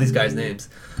blanking on all these guys' names.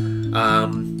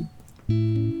 And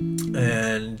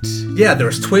yeah, there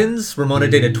was twins. Ramona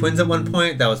dated twins at one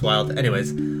point. That was wild.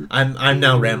 Anyways, I'm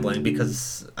now rambling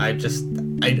because I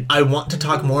want to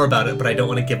talk more about it, but I don't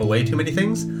want to give away too many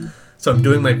things. So I'm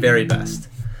doing my very best.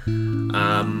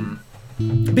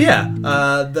 But yeah,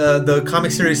 the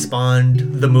comic series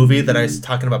spawned the movie that I was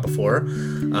talking about before.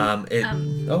 Sorry,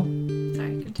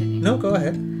 continue. No, go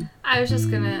ahead. I was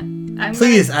just gonna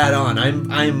Please add on.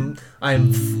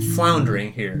 I'm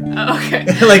floundering here. Oh, okay.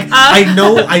 Like I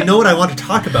know what I want to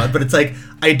talk about, but it's like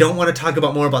I don't want to talk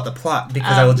about more about the plot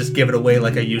because I will just give it away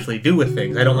like I usually do with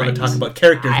things. I don't want to talk about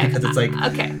characters because it's like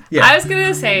okay. Yeah. I was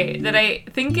gonna say that I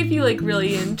think if you like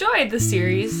really enjoyed the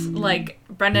series, like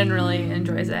Brendan really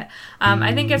enjoys it.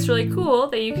 I think it's really cool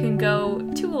that you can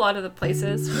go to a lot of the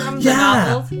places from the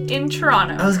novels in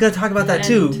Toronto. I was gonna talk about that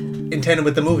too, in tandem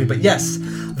with the movie. But yes,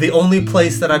 the only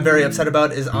place that I'm very upset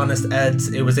about is Honest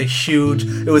Ed's. It was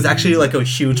actually like a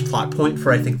huge plot point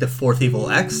for I think the Fourth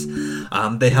Evil X.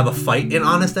 They have a fight in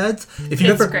Honest Ed's. It's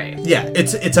great. Yeah,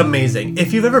 it's amazing.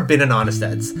 If you've ever been in Honest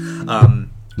Ed's,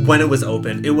 when it was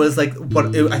open, it was like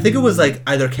I think it was like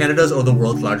either Canada's or the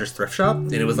world's largest thrift shop,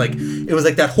 and it was like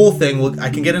that whole thing. Well, I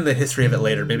can get into the history of it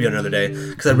later, maybe another day,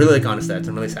 because I really like Honest Ed's.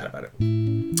 I'm really sad about it.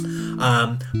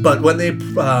 But when they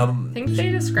I think they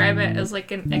describe it as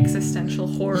like an existential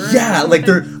horror. Yeah,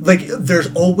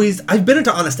 there's always. I've been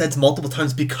into Honest Ed's multiple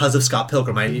times because of Scott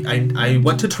Pilgrim. I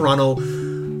went to Toronto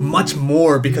much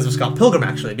more because of Scott Pilgrim,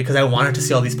 actually, because I wanted to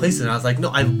see all these places, and I was like, no,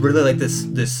 I really like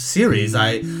this series.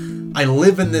 I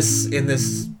live in this.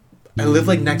 I live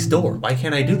like next door. Why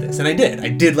can't I do this? And I did. I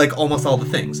did like almost all the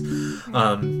things.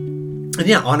 And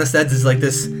yeah, Honest Ed's is like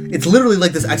this. It's literally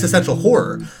like this existential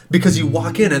horror because you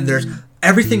walk in and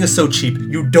everything is so cheap.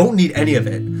 You don't need any of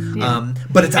it. Yeah.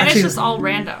 But it's actually just all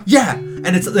random. Yeah,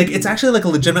 and it's actually like a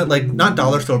legitimate, like, not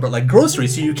dollar store, but like grocery.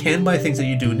 So you can buy things that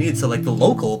you do need. So like the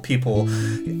local people,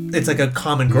 it's like a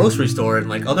common grocery store and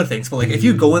like other things. But like if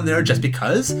you go in there just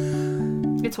because,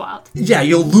 it's wild. Yeah,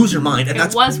 you'll lose your mind. And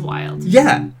it was wild.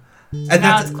 Yeah. And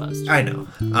now it's closed. I know.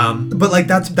 But like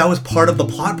that was part of the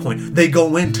plot point. They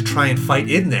go in to try and fight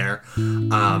in there.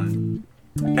 And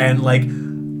like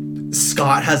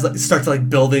Scott starts like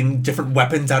building different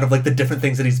weapons out of like the different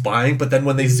things that he's buying, but then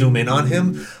when they zoom in on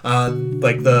him,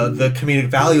 like the comedic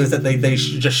value is that they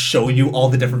just show you all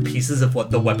the different pieces of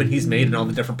what the weapon he's made and all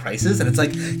the different prices, and it's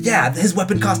like, yeah, his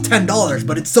weapon costs $10,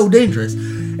 but it's so dangerous.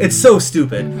 It's so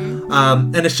stupid.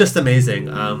 And it's just amazing.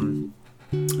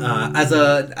 As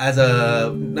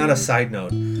a not a side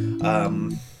note,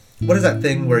 what is that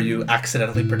thing where you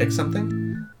accidentally predict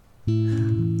something?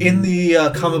 In the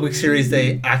comic book series,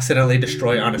 they accidentally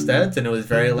destroy Honest Ed's, and it was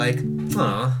very like,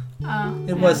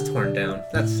 it was torn down.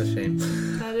 That's a shame.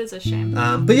 That is a shame.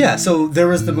 But yeah, so there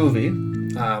was the movie,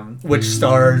 which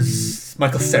stars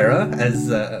Michael Cera as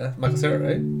Michael Cera,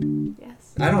 right?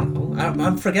 Yes. I don't know.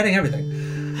 I'm forgetting everything.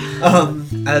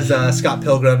 As Scott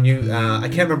Pilgrim, I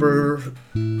can't remember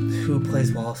who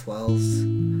plays Wallace Wells.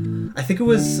 I think it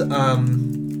was. I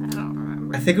don't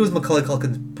remember. I think it was Macaulay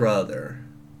Culkin's brother.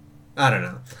 I don't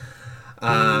know.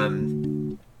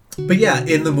 But yeah,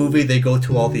 in the movie they go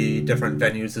to all the different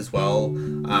venues as well.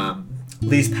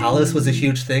 Lee's Palace was a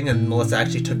huge thing, and Melissa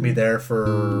actually took me there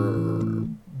for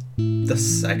the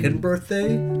second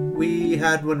birthday we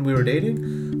had when we were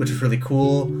dating, which was really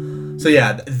cool. So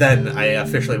yeah, then I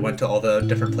officially went to all the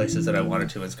different places that I wanted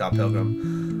to in Scott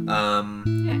Pilgrim. Yeah,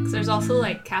 because there's also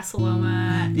like Casa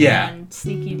Loma and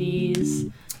Sneaky D's.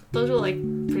 Those are like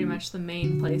pretty much the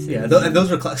main places. Yeah, and those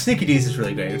were Sneaky D's is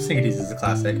really great. Sneaky D's is a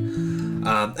classic.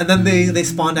 And then they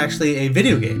spawned actually a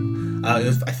video game.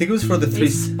 I think it was for the They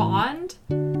spawned?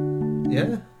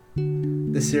 Yeah,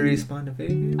 the series spawned a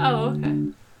video game. Oh, okay.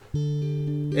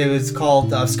 It was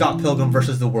called Scott Pilgrim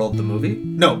vs. the World, the movie.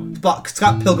 No,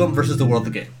 Scott Pilgrim vs. the World,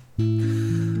 the game.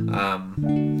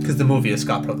 Because the movie is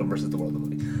Scott Pilgrim vs. the World, the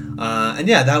movie. And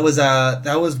yeah, that was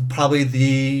probably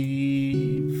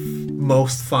the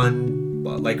most fun,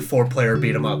 like 4-player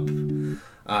beat 'em up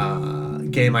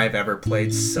game I've ever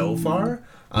played so far.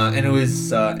 And it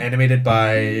was animated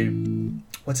by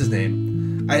what's his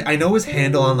name? I know his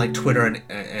handle on like Twitter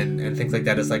and things like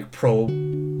that is like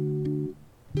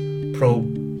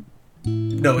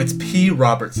No, it's P.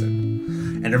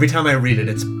 Robertson. And every time I read it,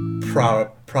 it's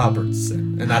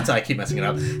Robertson. And that's how I keep messing it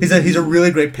up. He's a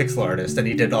really great pixel artist, and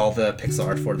he did all the pixel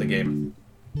art for the game.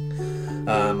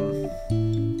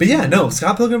 But yeah, no,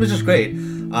 Scott Pilgrim is just great.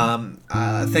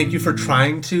 Thank you for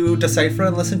trying to decipher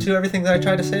and listen to everything that I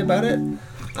tried to say about it.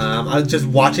 I was just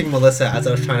watching Melissa as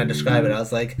I was trying to describe it. I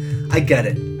was like, I get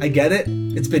it.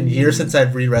 It's been years since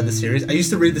I've reread the series. I used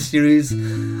to read the series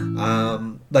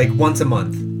like once a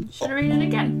month. Should read it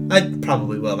again. I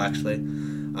probably will, actually.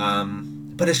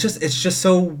 But it's just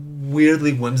so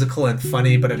weirdly whimsical and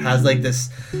funny, but it has like this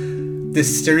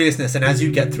seriousness, and as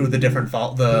you get through the different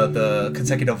the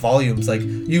consecutive volumes, like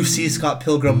you see Scott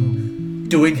Pilgrim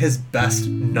doing his best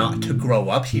not to grow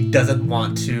up. He doesn't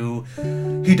want to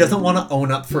he doesn't want to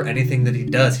own up for anything that he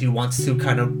does. He wants to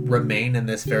kind of remain in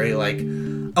this very like,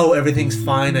 oh, everything's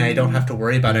fine and I don't have to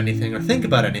worry about anything or think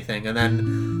about anything. And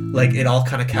then like it all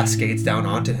kind of cascades down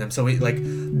onto him. So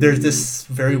there's this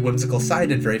very whimsical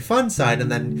side and very fun side,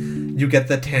 and then you get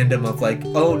the tandem of like,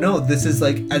 oh no, this is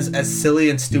like as silly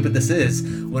and stupid this is.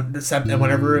 And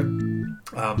whenever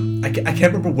I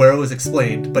can't remember where it was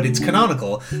explained, but it's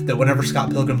canonical that whenever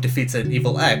Scott Pilgrim defeats an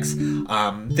evil X,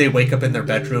 they wake up in their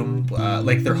bedroom,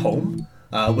 like their home,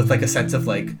 with like a sense of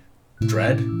like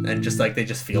dread and just like they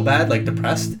just feel bad, like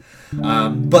depressed.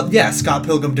 But yeah, Scott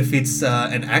Pilgrim defeats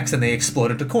an X and they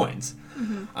explode into coins.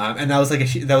 And that was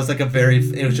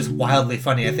it was just wildly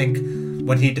funny. I think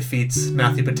when he defeats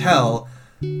Matthew Patel,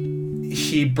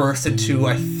 he bursts into,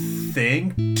 I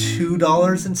think,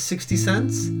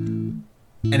 $2.60.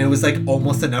 And it was like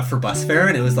almost enough for bus fare,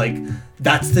 and it was like,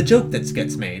 that's the joke that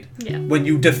gets made. Yeah. When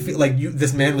you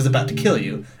this man was about to kill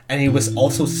you, and he was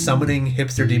also summoning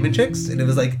hipster demon chicks, and it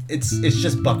was like, it's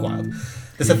just buck wild.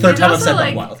 This is the third time I've said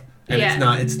buck wild, and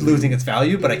it's losing its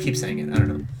value, but I keep saying it. I don't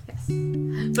know. Yes.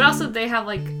 But also they have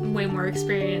like way more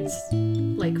experience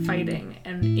like fighting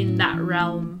and in that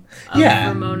realm of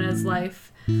Ramona's life.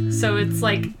 So it's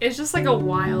just like a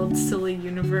wild, silly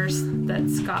universe that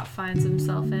Scott finds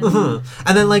himself in. And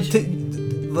then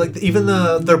even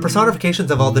the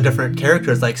personifications of all the different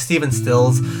characters, like Stephen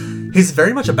Stills, he's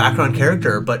very much a background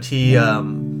character, but he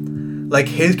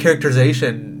his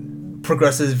characterization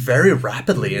progresses very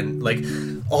rapidly, and like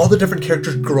all the different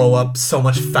characters grow up so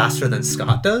much faster than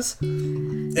Scott does.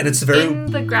 And it's very...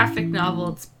 In the graphic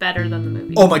novel, it's better than the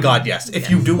movie. Oh my god, yes. If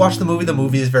you do watch the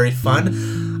movie is very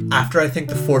fun. After, I think,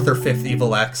 the 4th or 5th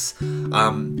Evil X,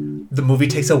 the movie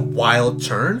takes a wild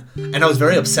turn. And I was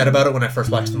very upset about it when I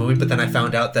first watched the movie, but then I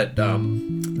found out that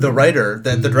the writer,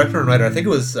 the director and writer, I think it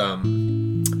was...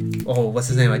 what's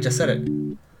his name? I just said it.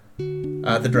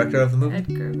 The director of the movie?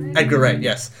 Edgar Wright. Edgar Wright,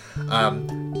 yes.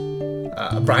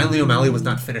 Brian Lee O'Malley was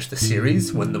not finished the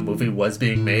series when the movie was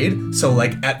being made, so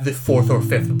like at the 4th or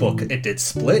 5th book it did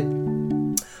split.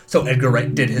 So Edgar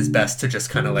Wright did his best to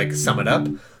just kind of like sum it up.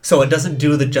 So it doesn't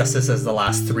do the justice as the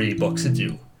last 3 books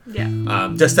do. Yeah.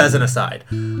 Just as an aside,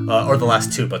 or the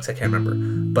last 2 books, I can't remember.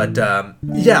 But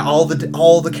all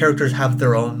the characters have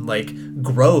their own like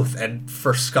growth, and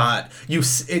for Scott,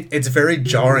 it's very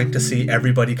jarring to see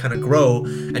everybody kind of grow,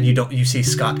 and you see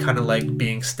Scott kind of like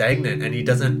being stagnant, and he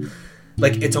doesn't.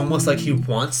 Like, it's almost like he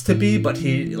wants to be, but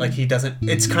he doesn't.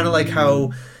 It's kind of like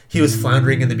how he was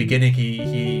floundering in the beginning.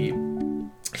 He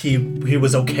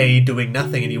was okay doing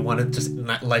nothing, and he wanted just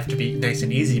life to be nice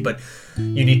and easy, but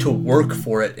you need to work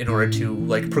for it in order to,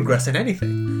 like, progress in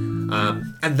anything.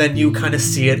 And then you kind of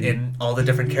see it in all the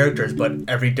different characters, but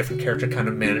every different character kind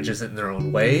of manages it in their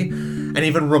own way. And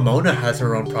even Ramona has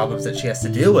her own problems that she has to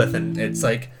deal with, and it's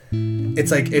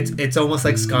almost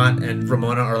like Scott and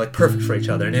Ramona are like perfect for each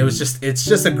other, and it's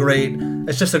just a great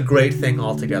thing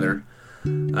altogether.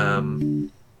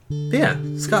 Yeah,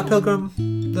 Scott Pilgrim,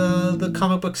 the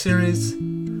comic book series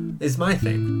is my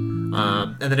thing.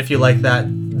 And then if you like that,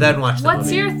 then watch the movie.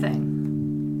 What's your thing?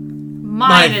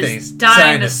 Mine is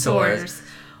dinosaurs.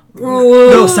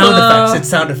 No, sound effects. It's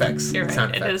sound effects. You're right.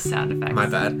 Sound it effects. is sound effects. My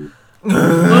bad.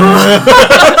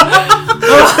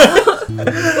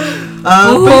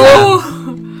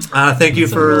 Thank you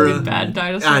for really bad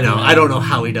dinosaur. I know. I don't know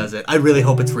how he does it. I really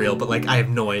hope it's real, but like I have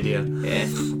no idea. Yeah.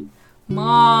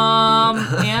 Mom,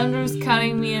 Andrew's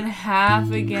cutting me in half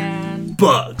again.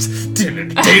 Bugs. They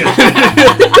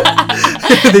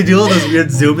do all those weird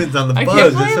zoom-ins on the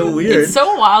bugs. It's so weird. It's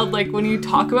so wild. Like when you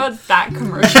talk about that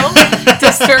commercial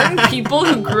to certain people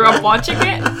who grew up watching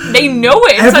it, they know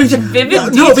it in such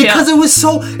vivid detail. No, because it was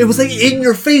like in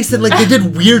your face, and like they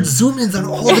did weird zoom-ins on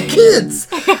all the kids.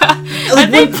 Yeah. Like,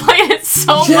 and they played it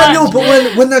so much. Yeah, no,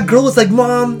 but when that girl was like,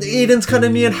 "Mom, Aiden's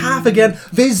cutting me in half again,"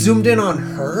 they zoomed in on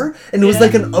her, and it was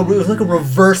like a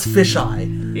reverse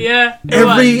fisheye. Yeah.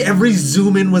 Every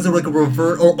zoom in was like a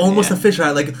reverse or almost a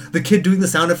fisheye, like the kid doing the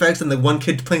sound effects and the one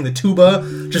kid playing the tuba,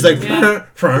 just like and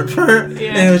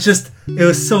it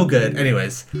was so good.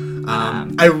 Anyways,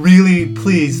 I really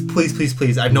please.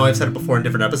 I know I've said it before in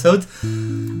different episodes.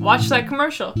 Watch that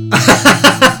commercial.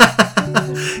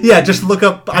 Yeah, just look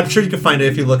up. I'm sure you can find it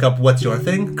if you look up "What's Your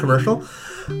Thing" commercial.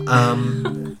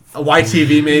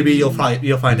 YTV maybe you'll find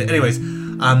it. Anyways,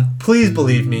 please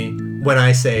believe me when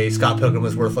I say Scott Pilgrim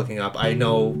is worth looking up. I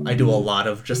know I do a lot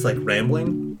of just like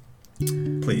rambling.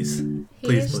 Please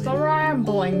He's the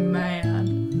rambling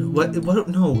man. What?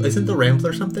 No, isn't the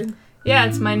Rambler something? Yeah,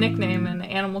 it's my nickname in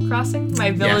Animal Crossing.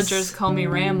 My villagers call me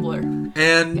Rambler.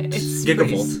 And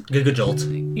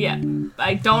Gigajolt. Yeah,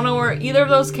 I don't know where either of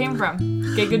those came from.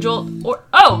 Gigajolt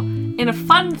and in a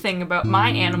fun thing about my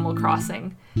Animal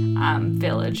Crossing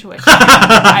village, which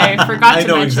I forgot to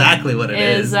mention. I know exactly what it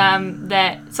is.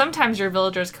 That sometimes your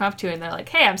villagers come up to you and they're like,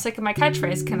 "Hey, I'm sick of my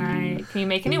catchphrase. Can you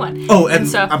make a new one?" Oh, and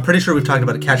so I'm pretty sure we've talked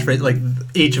about a catchphrase. Like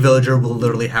each villager will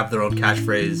literally have their own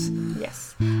catchphrase. Yes.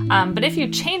 But if you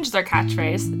change their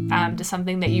catchphrase to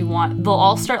something that you want, they'll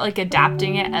all start like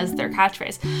adapting it as their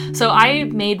catchphrase. So I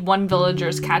made one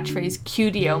villager's catchphrase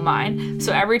 "Cutie-o mine."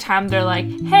 So every time they're like,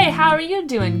 "Hey, how are you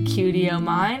doing, Cutie-o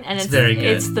mine?" And it's very good.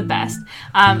 It's the best.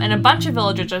 And a bunch of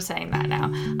villagers are saying that now.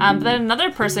 But then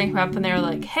another person came up and they were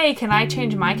like, "Hey, can I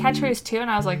change my catchphrase too?" And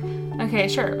I was like, "Okay,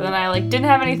 sure." But then I like didn't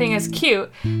have anything as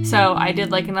cute, so I did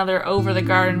like another over the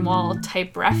garden wall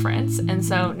type reference, and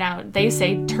so now they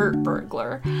say "Turt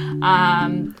burglar,"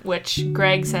 which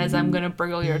Greg says, "I'm gonna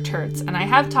burgle your turts," and I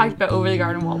have talked about over the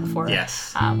garden wall before.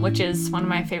 Yes. Which is one of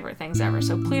my favorite things ever.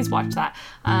 So please watch that.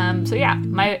 So yeah,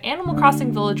 my Animal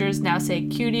Crossing villagers now say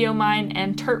 "Cutie-o mine"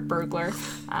 and "Turt burglar."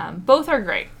 Both are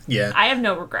great. Yeah. I have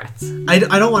no regrets. I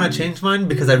don't want to change mine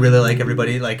because I really like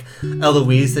everybody. Like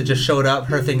Eloise that just showed up,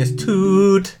 her thing is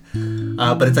toot.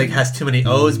 But it's like has too many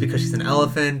O's because she's an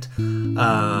elephant.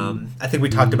 I think we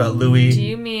talked about Louie. Do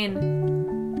you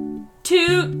mean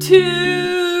toot toot?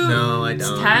 No, I don't.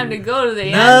 It's time to go to the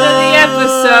end of the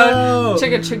episode.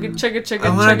 Chugga chugga chugga chugga I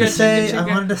wanted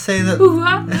to say that.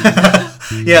 Hoo-ha.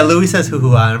 Yeah, Louie says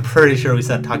hoo-ha. I'm pretty sure we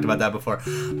talked about that before.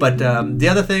 But the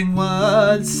other thing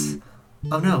was...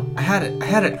 Oh no, I had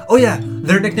it. Oh yeah,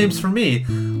 their nicknames for me.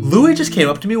 Louie just came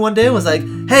up to me one day and was like,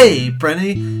 "Hey,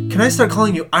 Brenny, can I start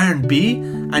calling you Iron B?"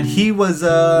 And he was,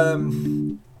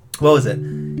 what was it?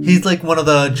 He's like one of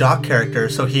the jock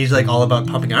characters, so he's like all about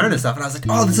pumping iron and stuff. And I was like,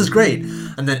 "Oh, this is great."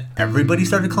 And then everybody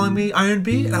started calling me Iron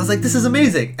B, and I was like, "This is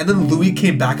amazing." And then Louie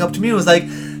came back up to me and was like,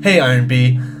 "Hey, Iron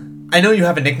B, I know you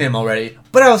have a nickname already,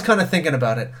 but I was kind of thinking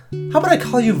about it. How about I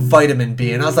call you Vitamin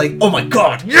B?" And I was like, "Oh my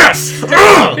god, yes!"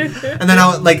 And then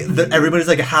everybody's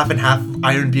like a half and half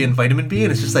Iron B and Vitamin B,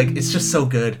 and it's just so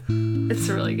good. It's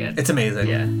really good. It's amazing.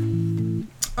 Yeah.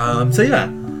 So yeah,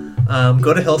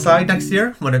 go to Hillside next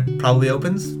year when it probably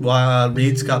opens.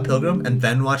 Read Scott Pilgrim and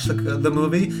then watch the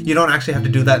movie. You don't actually have to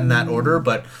do that in that order,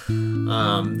 but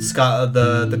Scott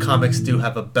the comics do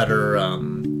have a better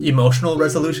emotional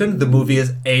resolution. The movie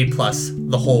is A+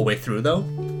 the whole way through though.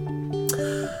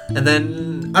 And then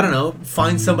I don't know,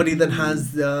 find somebody that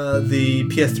has the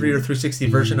PS3 or 360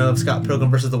 version of Scott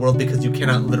Pilgrim vs. the World, because you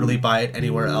cannot literally buy it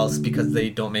anywhere else because they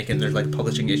don't make it. There's like a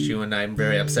publishing issue, and I'm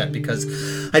very upset because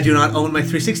I do not own my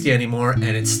 360 anymore, and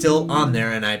it's still on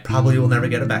there, and I probably will never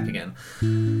get it back again.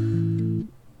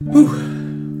 Whew.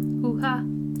 Hoo-ha.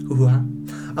 Hoo-ha.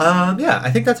 Yeah,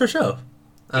 I think that's our show.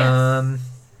 Yes.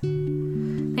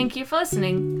 Thank you for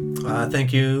listening.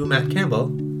 Thank you, Matt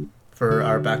Campbell, for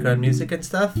our background music and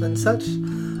stuff and such.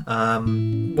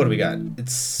 What do we got?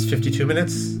 It's 52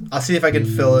 minutes. I'll see if I can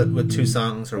fill it with 2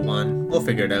 songs or 1. We'll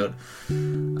figure it out.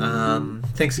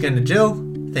 Thanks again to Jill.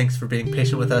 Thanks for being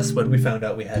patient with us when we found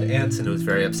out we had ants and it was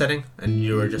very upsetting. And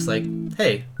you were just like,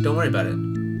 "Hey, don't worry about it.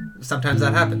 Sometimes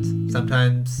that happens.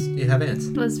 Sometimes you have ants."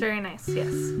 It was very nice,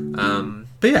 yes.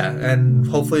 But yeah, and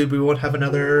hopefully we won't have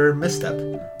another misstep.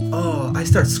 Oh, I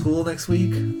start school next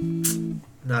week.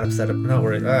 Not upset. I'm not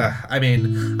worried. I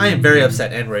mean, I am very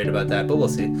upset and worried about that, but we'll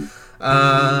see.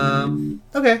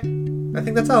 Okay. I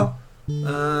think that's all.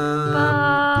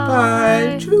 Bye.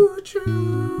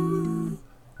 Choo-choo.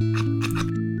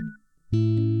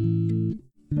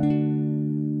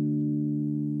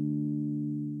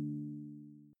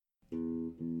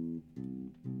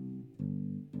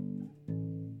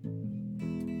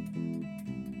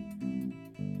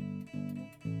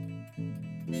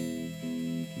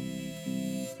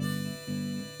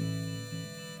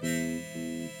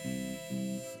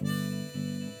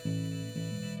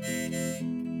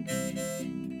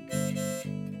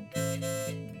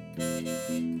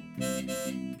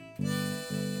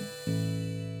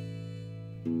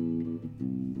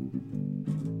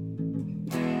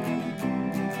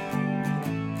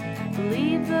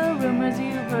 Believe the rumors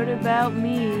you've heard about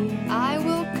me. I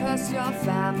will curse your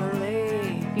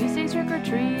family. If you say trick or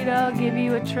treat, I'll give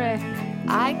you a trick.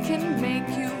 I can make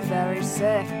you very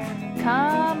sick.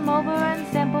 Come over and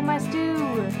sample my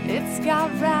stew. It's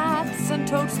got rats and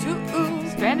toads too.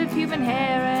 Stranded human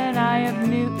hair and eye of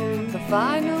Newton. The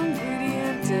final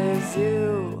ingredient is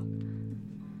you.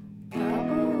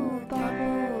 Bubble,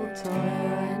 bubble, toil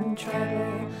and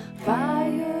trouble.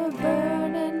 Fire,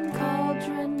 burning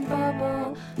cauldron,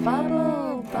 bubble.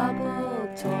 Bubble, bubble,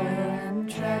 toil and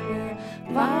trouble.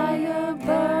 Fire,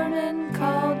 burning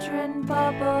cauldron,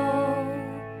 bubble.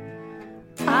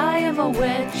 I am a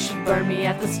witch, burn me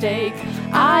at the stake.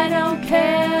 I don't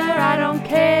care, I don't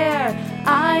care.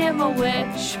 I am a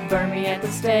witch, burn me at the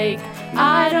stake.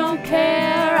 I don't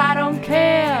care, I don't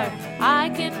care. I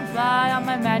can fly on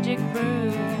my magic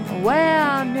broom.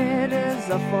 When it is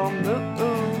a full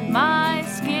moon, My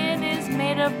skin is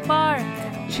made of bark.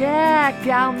 check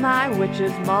out my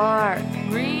witch's mark.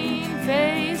 Green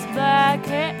face, black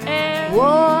hair.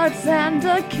 Warts and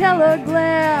a killer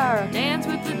glare. Dance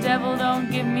with the devil, don't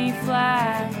give me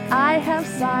flack. I have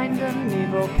signed an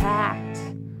evil pact.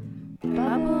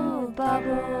 Bubble,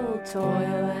 bubble,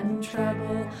 toil and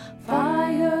trouble.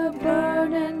 Fire,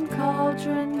 burning,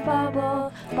 cauldron,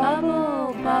 bubble.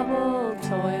 Bubble, bubble,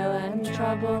 toil and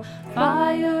trouble.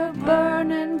 Fire,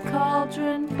 burning,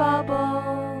 cauldron,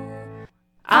 bubble.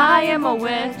 I am a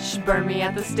witch, burn me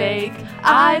at the stake.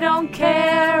 I don't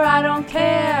care, I don't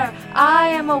care. I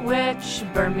am a witch,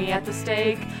 burn me at the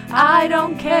stake. I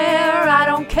don't care, I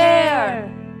don't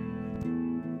care.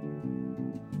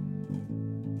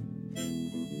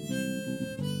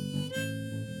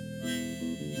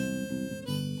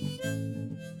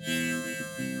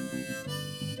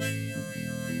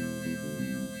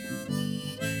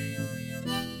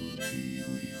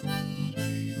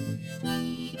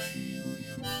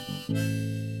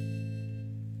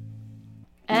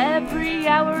 Every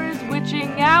hour is witching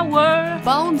hour.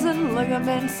 Bones and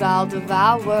ligaments I'll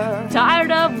devour.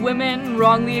 Tired of women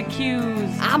wrongly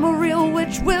accused. I'm a real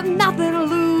witch with nothing to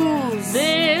lose.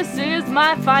 This is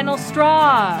my final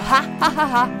straw. Ha ha ha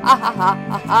ha ha ha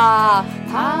ha ha.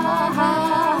 Ha ha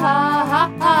ha ha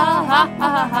ha ha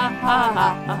ha ha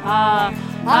ha ha.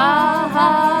 Ha ha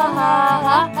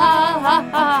ha ha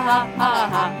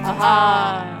ha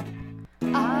ha.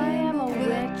 I am a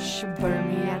witch, burn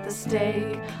me at the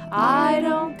stake. I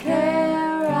don't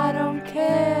care, I don't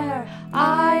care.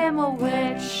 I am a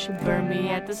witch, burn me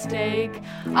at the stake.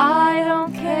 I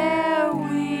don't care.